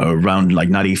around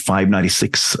 95,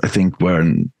 96, I think,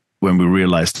 when we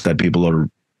realized that people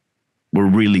were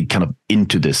really kind of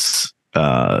into this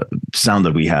sound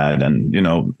that we had. And,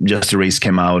 Just Erase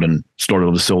came out, and Slaughter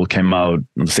of the Soul came out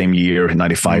in the same year, in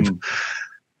 95,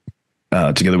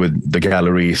 together with The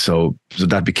Gallery. So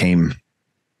that became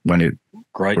when it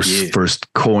was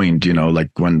first coined,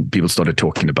 when people started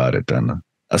talking about it. And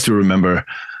I still remember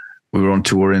we were on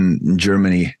tour in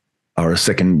Germany, our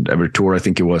second ever tour, I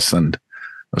think it was, and I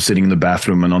was sitting in the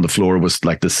bathroom, and on the floor was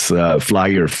this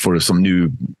flyer for some new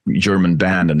German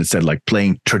band, and it said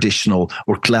playing traditional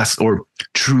or or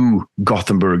true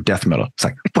Gothenburg death metal. It's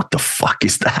what the fuck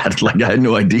is that? I had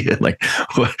no idea.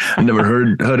 I never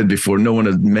heard it before. No one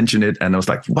had mentioned it, and I was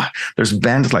like, what? There's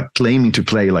bands claiming to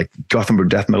play Gothenburg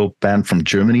death metal band from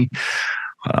Germany.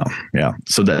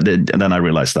 So and then I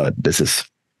realized that this is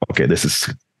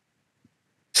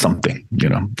something,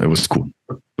 it was cool.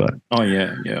 But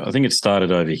I think it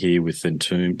started over here with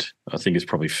Entombed. I think it's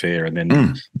probably fair, and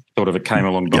then sort of it came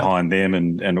along behind them,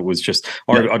 and it was just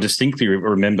I distinctly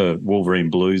remember Wolverine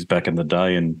Blues back in the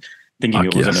day, and thinking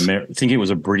it was thinking it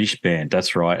was a British band.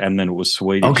 That's right, and then it was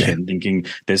Swedish, and thinking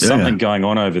there's something going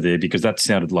on over there, because that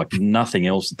sounded like nothing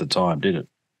else at the time, did it?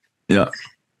 Yeah.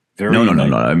 No.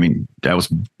 I mean, I was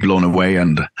blown away,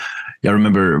 and I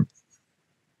remember,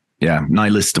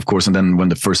 Nihilist, of course, and then when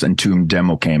the first Entombed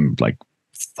demo came,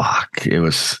 fuck, it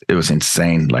was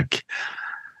insane.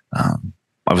 I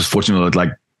was fortunate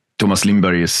that Thomas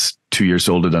Lindberg is 2 years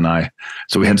older than I,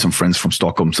 so we had some friends from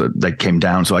Stockholm that came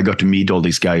down, so I got to meet all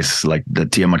these guys, the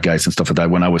Tiamat guys and stuff like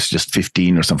that, when I was just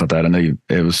 15 or something like that, and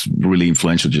it was really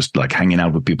influential, just hanging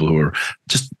out with people who were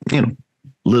just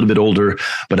a little bit older,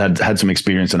 but had some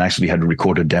experience and actually had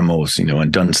recorded demos,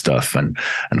 and done stuff. And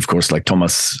of course,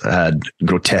 Thomas had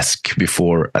Grotesque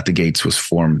before At the Gates was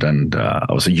formed, and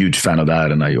I was a huge fan of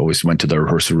that. And I always went to the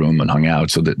rehearsal room and hung out.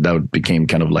 So that became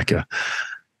kind of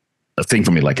a thing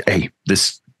for me, like, hey,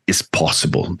 this is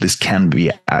possible. This can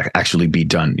be actually be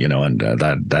done, you know, and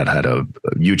that had a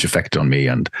huge effect on me.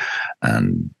 And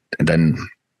then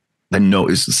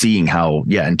seeing how,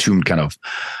 Entombed kind of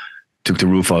took the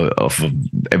roof off of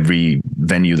every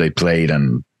venue they played,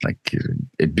 and like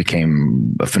it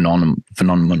became a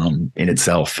phenomenon in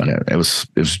itself, and it was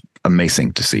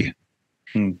amazing to see.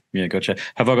 Yeah, gotcha.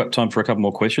 Have I got time for a couple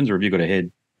more questions, or have you got a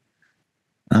head?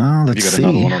 Let's see.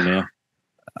 Another one on now?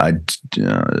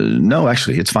 No,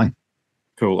 actually, it's fine.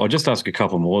 Cool. I'll just ask a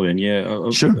couple more then. Yeah.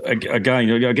 Sure.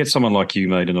 Again, I get someone like you,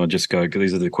 mate, and I just go,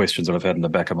 these are the questions that I've had in the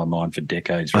back of my mind for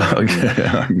decades. Right? Okay.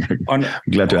 I'm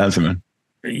glad to answer, man.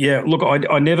 Yeah. Look,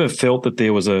 I never felt that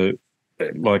there was a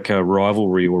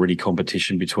rivalry or any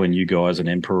competition between you guys and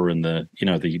Emperor and the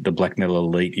black metal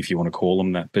elite, if you want to call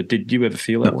them that. But did you ever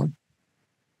feel that way?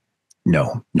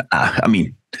 No. I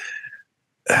mean,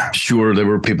 sure, there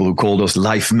were people who called us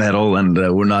life metal, and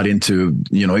we're not into,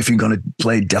 you know, if you're going to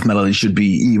play death metal, it should be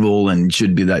evil and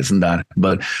should be this and that.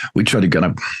 But we try to kind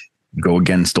of go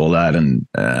against all that. And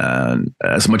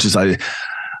as much as I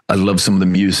love some of the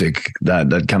music,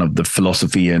 that kind of the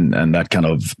philosophy and that kind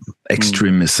of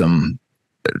extremism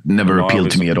never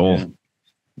appealed to me at all.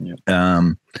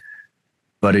 Yeah.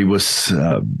 But it was,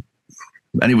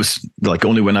 and it was like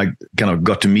only when I kind of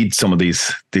got to meet some of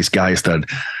these guys that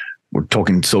were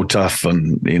talking so tough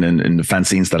and in the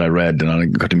fanzines that I read, and I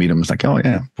got to meet them. It's like, oh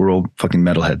yeah, we're all fucking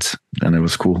metalheads, and it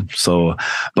was cool. So,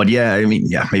 but yeah, I mean,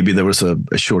 yeah, maybe there was a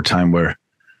short time where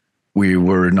we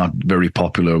were not very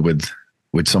popular with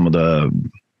some of the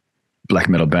black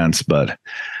metal bands, but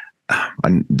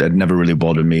that never really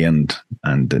bothered me, and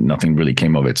nothing really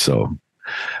came of it. So,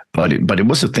 but it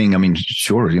was a thing. I mean,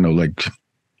 sure, you know, like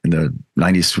in the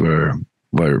 90s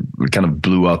where we kind of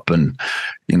blew up, and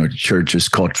you know, churches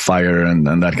caught fire and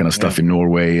that kind of stuff in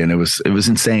Norway, and it was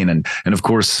insane. And of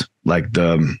course, like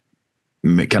the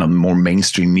kind of more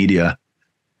mainstream media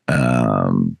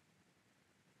kind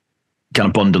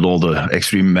of bundled all the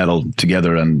extreme metal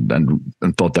together and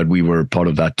thought that we were part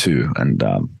of that too. And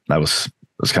that was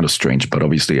kind of strange, but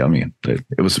obviously, I mean,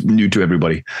 it was new to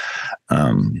everybody.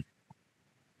 I'm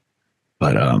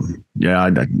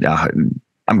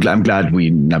glad we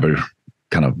never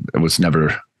it was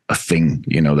never a thing,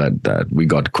 you know, that we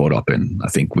got caught up in. I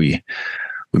think we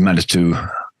managed to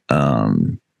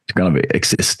kind of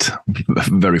exist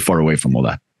very far away from all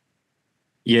that.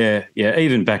 Yeah.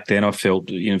 Even back then, I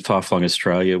felt far-flung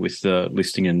Australia with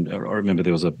listing, and I remember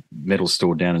there was a metal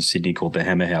store down in Sydney called the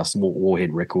Hammer House.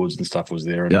 Warhead Records and stuff was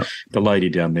there, and the lady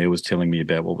down there was telling me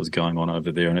about what was going on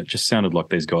over there, and it just sounded like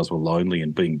these guys were lonely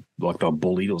and being like they were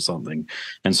bullied or something,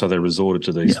 and so they resorted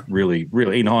to these really,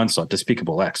 really, in hindsight,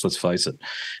 despicable acts. Let's face it,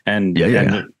 and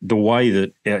the way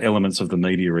that elements of the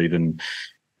media even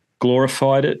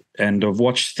glorified it. And I've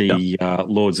watched the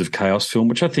Lords of Chaos film,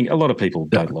 which I think a lot of people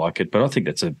don't like it, but I think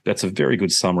that's a very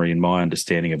good summary in my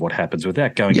understanding of what happens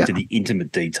without going into the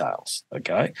intimate details.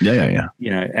 Okay. Yeah.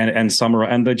 You know, and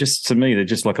summarize, and they're just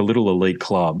like a little elite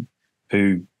club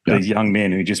who these young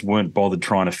men who just weren't bothered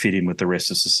trying to fit in with the rest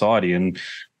of society, and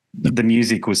the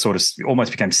music was sort of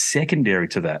almost became secondary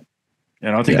to that.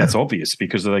 And I think that's obvious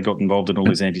because they got involved in all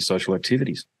these antisocial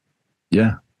activities.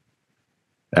 Yeah.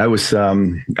 I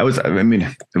mean,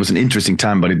 it was an interesting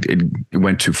time, but it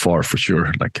went too far for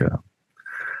sure. Like,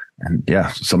 and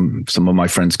some of my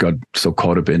friends got so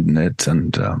caught up in it,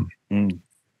 and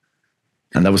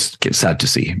that was sad to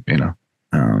see, you know,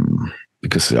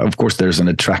 because of course there's an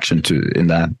attraction in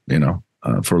that, you know,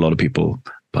 for a lot of people,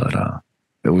 but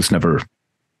it was never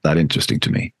that interesting to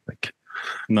me. Like,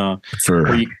 no, for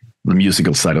the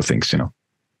musical side of things, you know.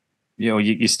 Yeah, well,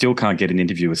 you still can't get an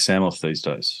interview with Samoth these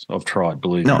days. I've tried,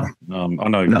 believe me. I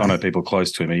know people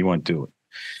close to him, and he won't do it.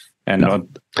 And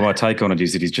my take on it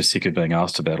is that he's just sick of being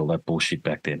asked about all that bullshit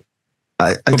back then.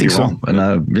 I think so. Wrong,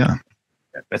 and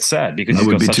it's sad because he's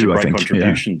got such a great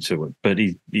contribution to it. But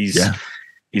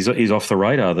he's off the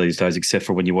radar these days, except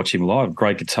for when you watch him live.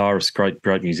 Great guitarist,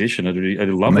 great musician. It'd be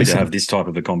lovely to have this type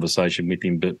of a conversation with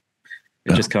him, but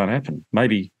it just can't happen.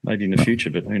 Maybe in the future,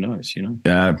 but who knows, you know?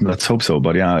 Yeah, let's hope so.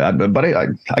 But I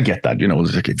get that, you know,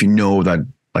 like if you know that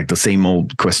like the same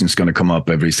old question is going to come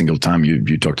up every single time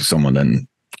you talk to someone, then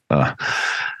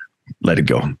let it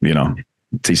go, you know.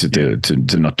 It's easy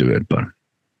to not do it, but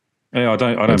I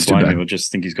don't blame him. I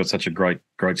just think he's got such a great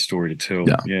story to tell.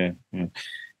 Yeah.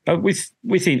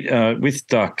 With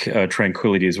Dark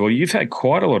Tranquility as well, you've had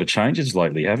quite a lot of changes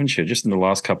lately, haven't you? Just in the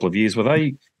last couple of years, were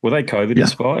they COVID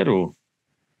inspired or?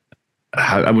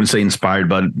 I wouldn't say inspired,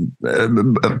 but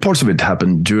parts of it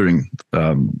happened during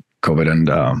COVID, and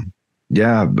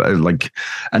yeah, like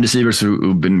Andy Sievers,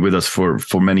 who've been with us for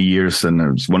many years,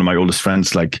 and it's one of my oldest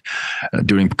friends. Like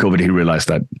during COVID, he realized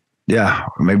that, yeah,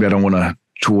 maybe I don't want to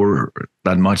tour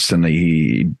that much, and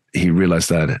he realized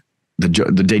that the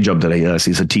day job that he has,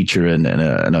 he's a teacher in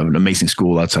an amazing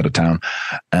school outside of town,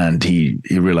 and he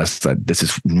realized that this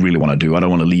is really what I do. I don't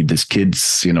want to leave these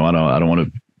kids, I don't want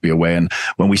to be away. And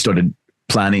when we started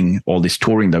planning all this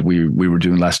touring that we were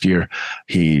doing last year,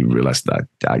 he realized that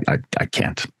I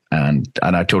can't. And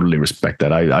I totally respect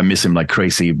that. I miss him like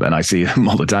crazy, and I see him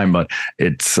all the time. But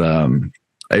it's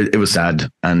it was sad,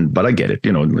 but I get it.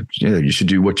 You should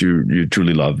do what you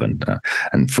truly love,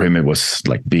 and for him it was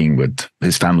like being with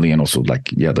his family, and also like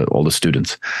all the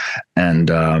students, and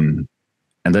then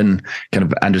kind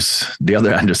of the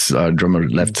other Anders drummer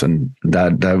left, and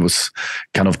that was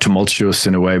kind of tumultuous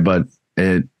in a way. But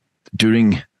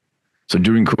during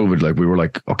COVID, like we were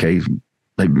like, okay,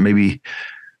 like maybe.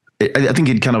 I think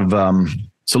it kind of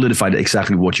solidified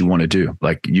exactly what you want to do.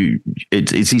 Like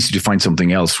it's easy to find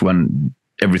something else when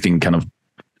everything kind of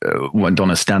went on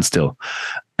a standstill.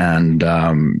 And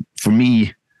for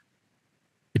me,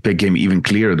 it became even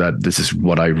clearer that this is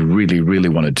what I really, really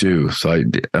want to do. So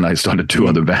I started two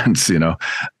other bands,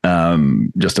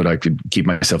 just so that I could keep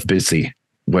myself busy.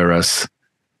 Whereas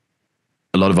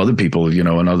a lot of other people, a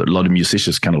lot of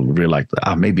musicians kind of realized,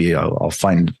 maybe I'll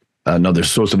find another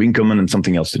source of income and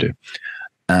something else to do.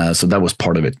 So that was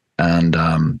part of it. And,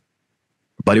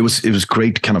 but it was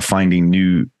great kind of finding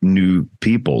new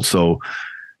people. So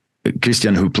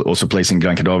Christian, who also plays in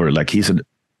Grand Cadaver, like he's an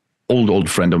old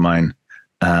friend of mine.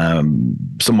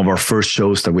 Some of our first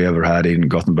shows that we ever had in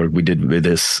Gothenburg, we did with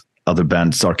this other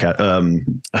band,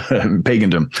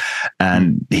 Pagandom.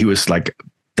 And he was like,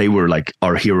 they were like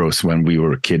our heroes when we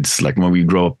were kids. Like when we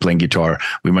grew up playing guitar,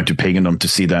 we went to Pagandom to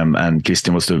see them, and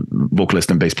Christian was the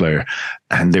vocalist and bass player,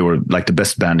 and they were like the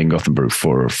best band in Gothenburg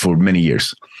for many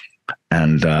years.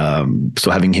 And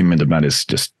so having him in the band is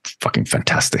just fucking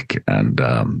fantastic. And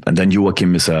then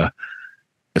Joachim is a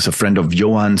friend of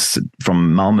Johan's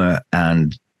from Malmö,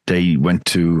 and they went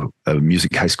to a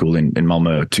music high school in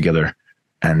Malmö together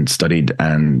and studied,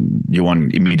 and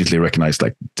Johan immediately recognized,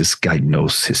 like, this guy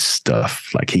knows his stuff.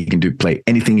 Like he can play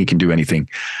anything, he can do anything.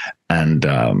 And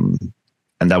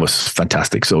that was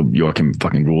fantastic. So Joachim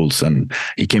fucking rules. And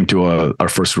he came to our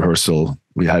first rehearsal.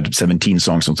 We had 17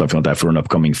 songs or something like that for an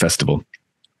upcoming festival.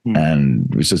 And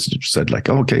we just said like,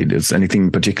 oh, okay, is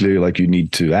anything particularly like you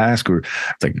need to ask, or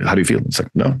like, how do you feel? It's like,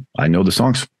 no, I know the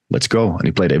songs. Let's go. And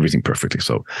he played everything perfectly.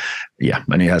 So yeah,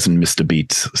 and he hasn't missed a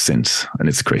beat since, and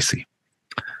it's crazy.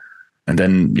 And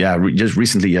then, just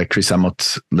recently, Chris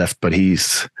Amott left, but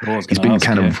he's been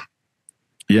kind of,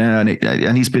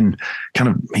 and he's been kind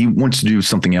of, he wants to do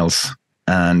something else.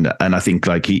 And I think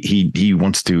like he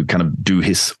wants to kind of do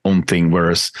his own thing,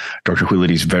 whereas Dark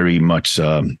Tranquillity is very much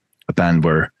a band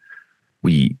where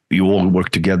we all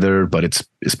work together, but it's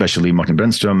especially Martin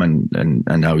Brännström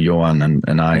and now Johan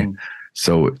and I.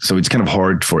 So it's kind of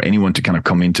hard for anyone to kind of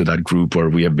come into that group where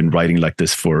we have been writing like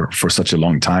this for such a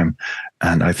long time.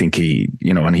 And I think he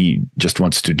just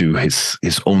wants to do his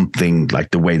own thing,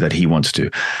 like the way that he wants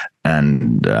to.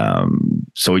 And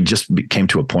so it just came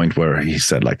to a point where he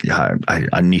said like, yeah,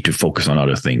 I need to focus on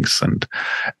other things. And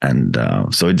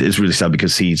so it's really sad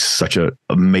because he's such an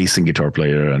amazing guitar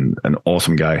player and an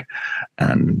awesome guy.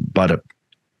 But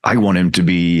I want him to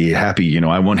be happy.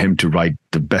 I want him to write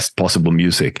the best possible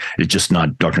music. It's just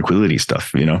not Dark Tranquillity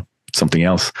stuff, something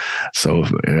else. So,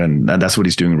 and that's what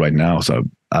he's doing right now. So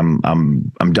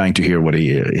I'm dying to hear what he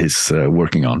is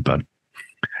working on. But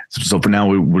so for now,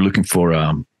 we're looking for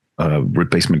a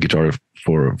replacement guitar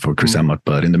for Chris Amott.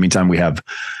 But in the meantime, we have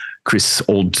Chris'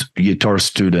 old guitar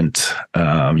student,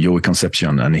 Joey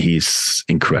Concepcion, and he's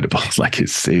incredible. Like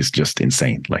he's just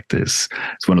insane. Like this,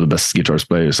 it's one of the best guitar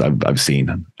players I've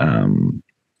seen.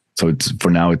 So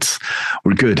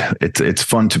we're good. It's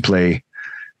fun to play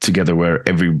together where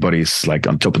everybody's like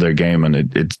on top of their game,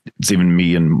 and it's even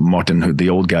me and Martin,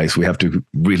 the old guys. We have to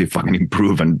really fucking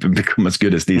improve and become as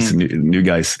good as these new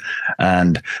guys,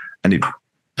 and it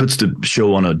puts the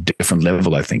show on a different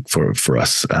level, I think, for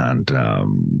us. And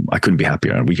I couldn't be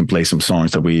happier. We can play some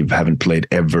songs that we haven't played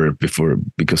ever before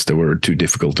because they were too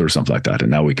difficult or something like that. And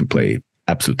now we can play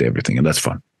absolutely everything. And that's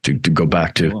fun to go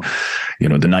back to, the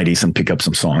 90s and pick up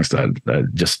some songs that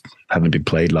just haven't been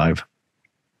played live.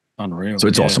 Unreal. So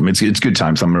it's awesome. It's good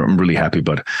times. I'm really happy,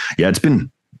 but yeah, it's been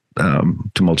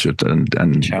tumultuous and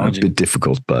a bit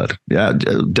difficult, but yeah,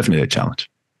 definitely a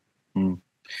challenge.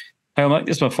 Hey, mate,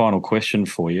 this is my final question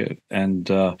for you. And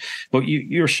look,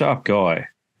 you're a sharp guy.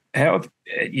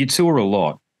 You tour a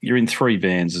lot. you're in 3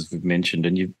 bands, as we've mentioned,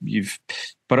 and you've.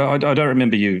 But I don't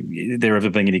remember there ever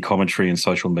being any commentary in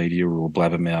social media or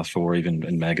blabbermouth or even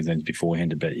in magazines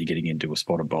beforehand about you getting into a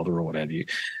spot of bother or what have you.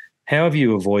 How have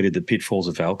you avoided the pitfalls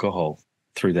of alcohol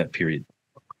through that period?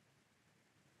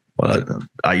 Well,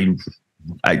 I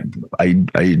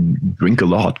drink a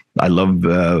lot. I love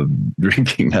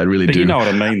drinking. I really do. But you know what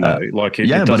I mean, though. Like, I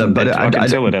can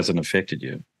tell it hasn't affected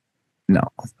you. No,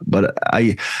 but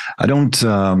I don't.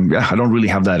 I don't really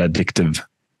have that addictive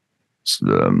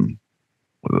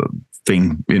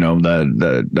thing. You know,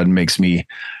 that makes me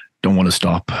don't want to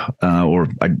stop. Or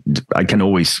I can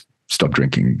always stop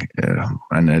drinking,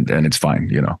 and it's fine.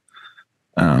 You know.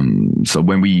 So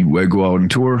when we go out on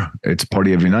tour, it's a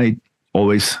party every night,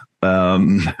 always. But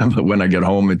when I get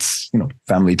home, it's, you know,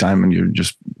 family time, and you're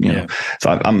just, you know,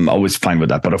 so I'm always fine with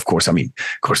that. But of course,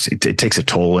 it takes a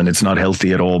toll, and it's not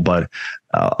healthy at all, but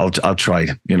I'll try,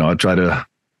 you know, I'll try to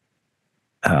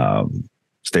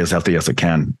stay as healthy as I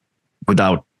can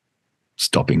without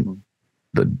stopping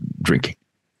the drinking.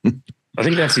 I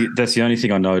think that's the only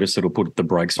thing I noticed that'll put the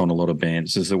brakes on a lot of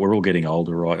bands, is that we're all getting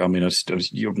older, right? I mean,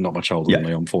 you're not much older than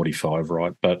me. I'm 45,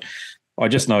 right? But I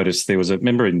just noticed there was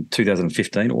remember in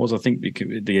 2015 it was, I think,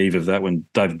 the eve of that, when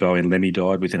David Bowie and Lemmy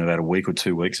died within about a week or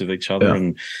 2 weeks of each other. Yeah.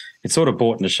 And it sort of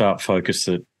brought in a sharp focus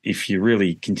that if you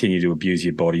really continue to abuse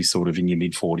your body sort of in your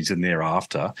mid-40s and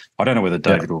thereafter, I don't know whether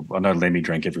David I know Lemmy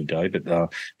drank every day, but I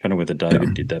don't know whether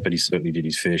David did that, but he certainly did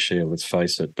his fair share, let's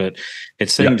face it. But it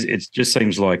just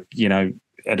seems like, you know,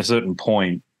 at a certain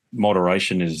point,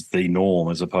 moderation is the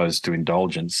norm as opposed to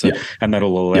indulgence, and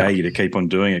that'll allow you to keep on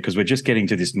doing it, because we're just getting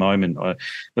to this moment.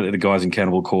 The guys in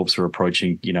Cannibal Corpse are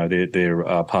approaching, you know,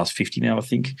 they're past 50 now, I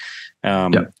think.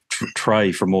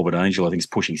 Trey from Morbid Angel, I think, is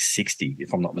pushing 60,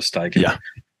 if I'm not mistaken.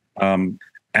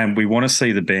 And we want to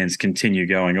see the bands continue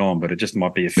going on, but it just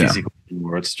might be a physical thing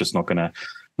where it's just not going to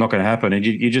happen. And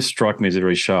you just strike me as a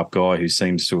very sharp guy who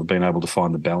seems to have been able to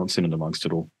find the balance in and amongst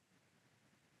it all.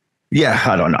 Yeah,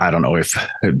 I don't know if,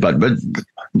 but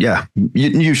yeah,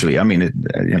 usually, I mean,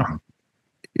 you know,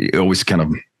 it always kind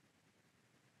of,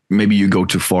 maybe you go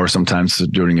too far sometimes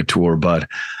during a tour, but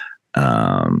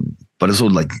it's all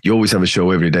like, you always have a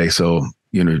show every day. So,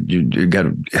 you know, you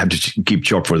have to keep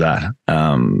sharp for that.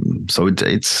 So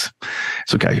it's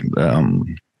okay.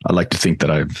 I like to think that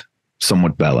I've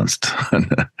somewhat balanced.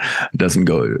 Don't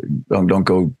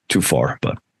go too far,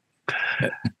 but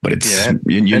it's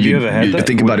you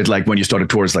think about it, like when you start a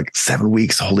tour, it's like 7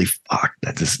 weeks. Holy fuck,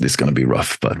 this is going to be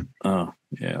rough. But I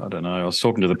don't know. I was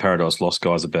talking to the Paradise Lost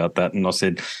guys about that, and I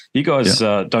said, "You guys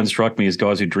don't strike me as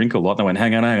guys who drink a lot." And they went,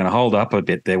 "Hang on, hold up a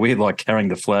bit there. We're like carrying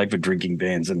the flag for drinking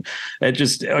bands." And it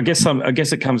just, I guess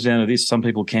it comes down to this: some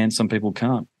people can, some people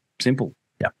can't. Simple.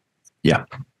 Yeah.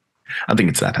 I think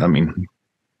it's that. I mean.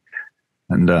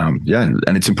 And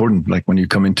and it's important. Like when you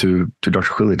come into Dark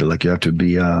Tranquillity, like you have to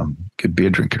be a good beer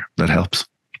drinker. That helps.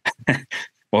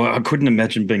 Well, I couldn't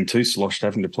imagine being too sloshed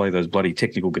having to play those bloody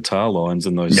technical guitar lines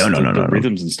and those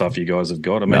rhythms and stuff you guys have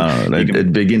got. I mean,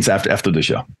 it begins after the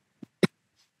show.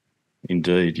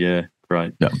 Indeed, yeah,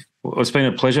 great. Yeah. Well, it's been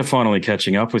a pleasure finally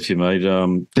catching up with you, mate.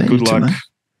 Good luck.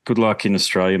 Good luck in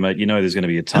Australia, mate. You know there's going to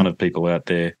be a ton of people out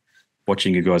there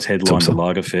watching you guys headline the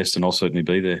Lagerfest, and I'll certainly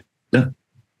be there. Yeah.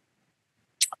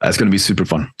 That's going to be super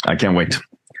fun. I can't wait.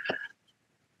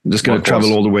 I'm just going to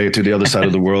travel all the way to the other side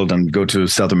of the world and go to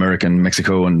South America and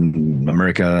Mexico and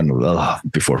America and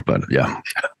before, but yeah.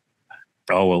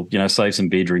 Oh, well, you know, save some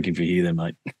beer drinking for you then,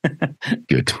 mate.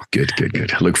 Good.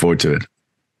 Look forward to it.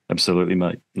 Absolutely,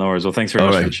 mate. No worries. Well, thanks very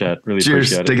much for the chat. Really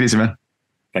appreciate it. Take it easy, man.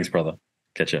 Thanks, brother.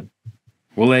 Catch you.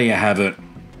 Well, there you have it.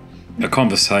 A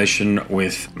conversation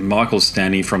with Mikael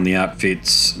Stanne from the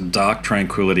outfits Dark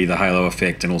Tranquillity, The Halo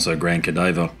Effect, and also Grand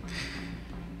Cadaver.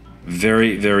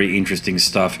 Very, very interesting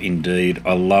stuff indeed.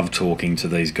 I love talking to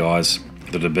these guys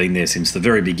that have been there since the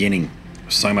very beginning.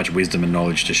 So much wisdom and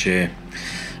knowledge to share.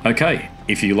 Okay,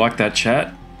 if you like that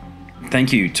chat,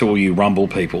 thank you to all you Rumble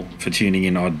people for tuning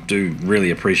in. I do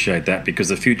really appreciate that, because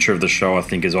the future of the show, I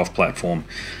think, is off platform.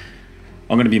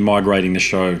 I'm going to be migrating the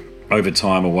show over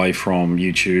time away from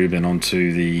YouTube and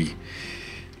onto the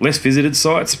less visited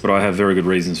sites, but I have very good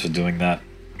reasons for doing that.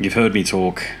 You've heard me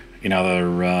talk in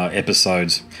other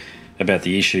episodes about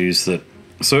the issues that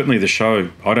certainly the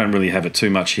show, I don't really have it too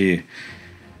much here.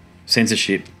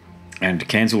 Censorship and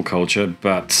cancel culture,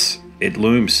 but it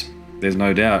looms, there's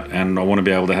no doubt, and I want to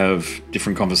be able to have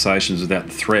different conversations without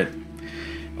the threat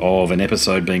of an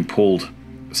episode being pulled,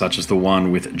 such as the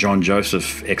one with John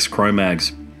Joseph,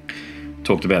 ex-Cro-Mags.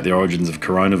 Talked about the origins of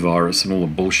coronavirus and all the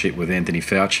bullshit with Anthony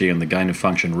Fauci and the gain of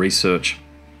function research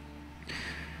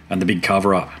and the big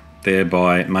cover-up there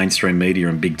by mainstream media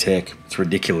and big tech. It's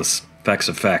ridiculous. Facts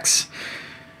are facts.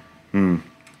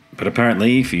 But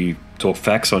apparently, if you talk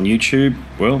facts on YouTube,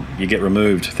 well, you get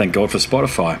removed. Thank God for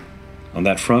Spotify on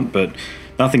that front, but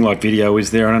nothing like video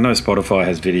is there. And I know Spotify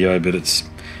has video, but it's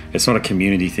not a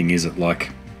community thing, is it,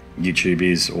 like YouTube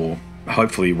is, or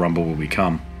hopefully Rumble will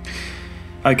become.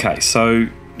 Okay, so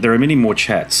there are many more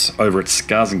chats over at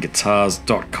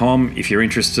scarsandguitars.com if you're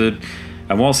interested.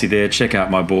 And whilst you're there, check out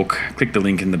my book. Click the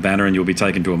link in the banner and you'll be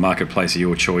taken to a marketplace of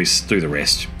your choice. Do the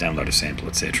rest, download a sample,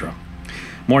 etc.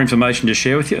 More information to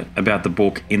share with you about the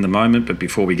book in the moment, but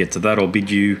before we get to that, I'll bid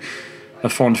you a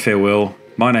fond farewell.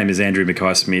 My name is Andrew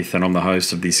Mackay-Smith and I'm the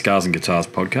host of the Scars and Guitars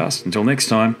podcast. Until next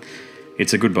time,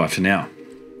 it's a goodbye for now.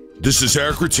 This is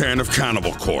Eric Rattan of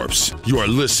Cannibal Corpse. You are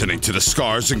listening to the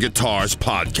Scars and Guitars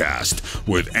podcast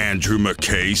with Andrew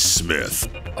Mackay-Smith.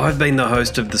 I've been the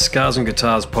host of the Scars and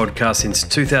Guitars podcast since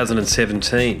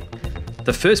 2017.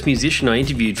 The first musician I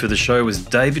interviewed for the show was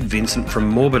David Vincent from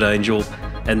Morbid Angel,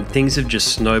 and things have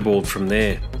just snowballed from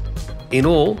there. In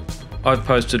all, I've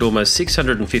posted almost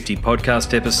 650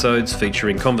 podcast episodes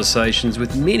featuring conversations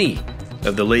with many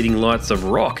of the leading lights of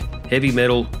rock, heavy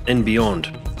metal, and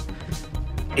beyond.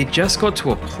 It just got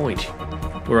to a point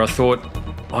where I thought,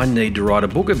 I need to write a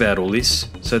book about all this,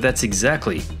 so that's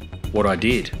exactly what I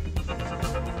did.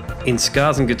 In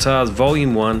Scars and Guitars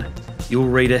Volume 1, you'll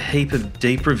read a heap of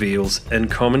deep reveals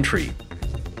and commentary,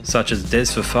 such as Des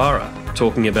Fafara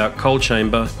talking about Cold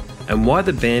Chamber and why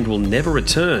the band will never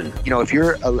return. You know, if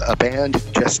you're a band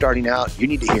just starting out, you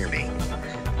need to hear me.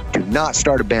 Do not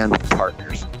start a band with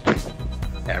partners.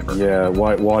 Ever. Yeah,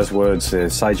 wise words there.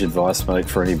 Sage advice, mate,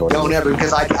 for anybody. Don't ever,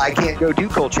 because I can't go do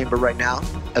Cold Chamber right now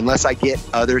unless I get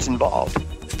others involved.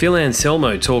 Phil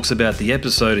Anselmo talks about the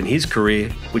episode in his career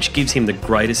which gives him the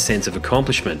greatest sense of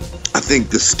accomplishment. I think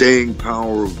the staying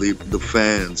power of the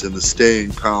fans and the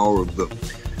staying power of the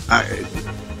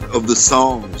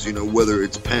songs, you know, whether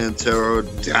it's Pantera,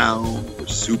 Down, or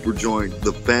Superjoint,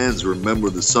 the fans remember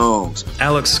the songs.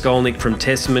 Alex Skolnick from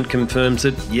Testament confirms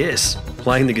that, yes,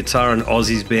 playing the guitar in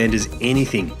Ozzy's band is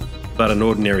anything but an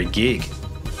ordinary gig.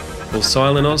 Will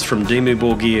Silent Oz from Dimmu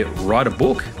Borgir write a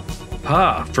book?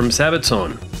 Pa from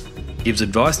Sabaton gives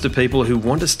advice to people who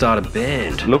want to start a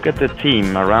band. Look at the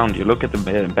team around you, look at the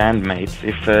bandmates.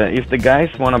 If the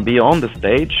guys want to be on the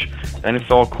stage, then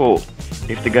it's all cool.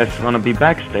 If the guys want to be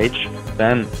backstage,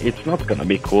 then it's not going to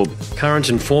be cool. Current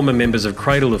and former members of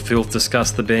Cradle of Filth discuss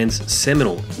the band's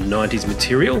seminal 90s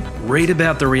material. Read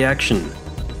about the reaction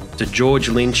to George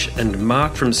Lynch and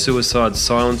Mark from Suicide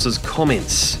Silence's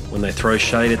comments when they throw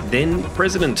shade at then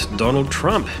President Donald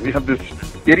Trump. We have this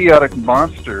idiotic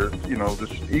monster, you know,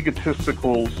 this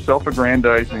egotistical,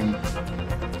 self-aggrandizing,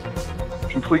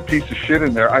 complete piece of shit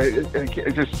in there. I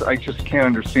just can't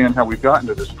understand how we've gotten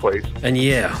to this place. And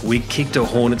yeah, we kicked a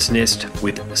hornet's nest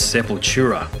with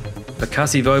Sepultura.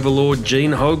 Percussive overlord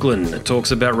Gene Hoglan talks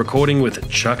about recording with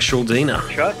Chuck Schuldiner.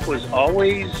 Chuck was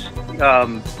always,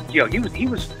 he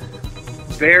was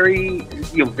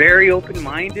very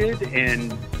open-minded,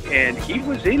 and he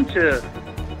was into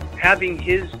having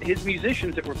his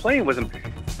musicians that were playing with him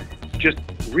just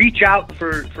reach out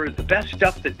for the best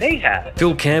stuff that they had.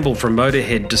 Phil Campbell from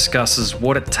Motorhead discusses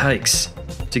what it takes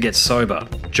to get sober.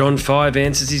 John Five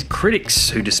answers his critics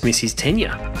who dismiss his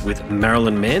tenure with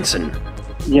Marilyn Manson.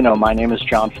 You know, my name is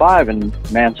John Five, and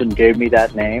Manson gave me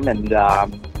that name, and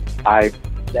I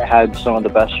had some of the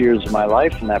best years of my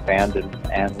life in that band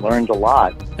and learned a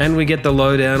lot. And we get the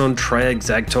lowdown on Treyarch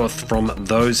Zagtoth from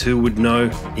those who would know,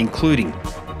 including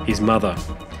his mother.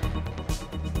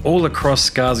 All across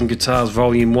Scars and Guitars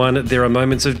Volume 1, there are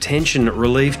moments of tension,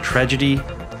 relief, tragedy,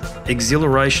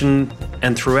 exhilaration,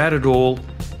 and throughout it all,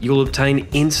 you'll obtain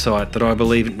insight that I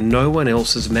believe no one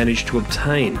else has managed to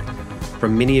obtain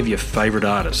from many of your favourite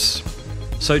artists.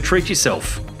 So treat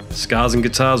yourself. Scars and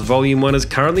Guitars Volume 1 is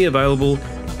currently available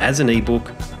as an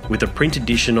ebook with a print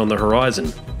edition on the horizon.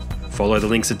 Follow the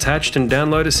links attached and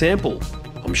download a sample.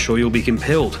 I'm sure you'll be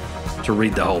compelled to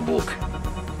read the whole book.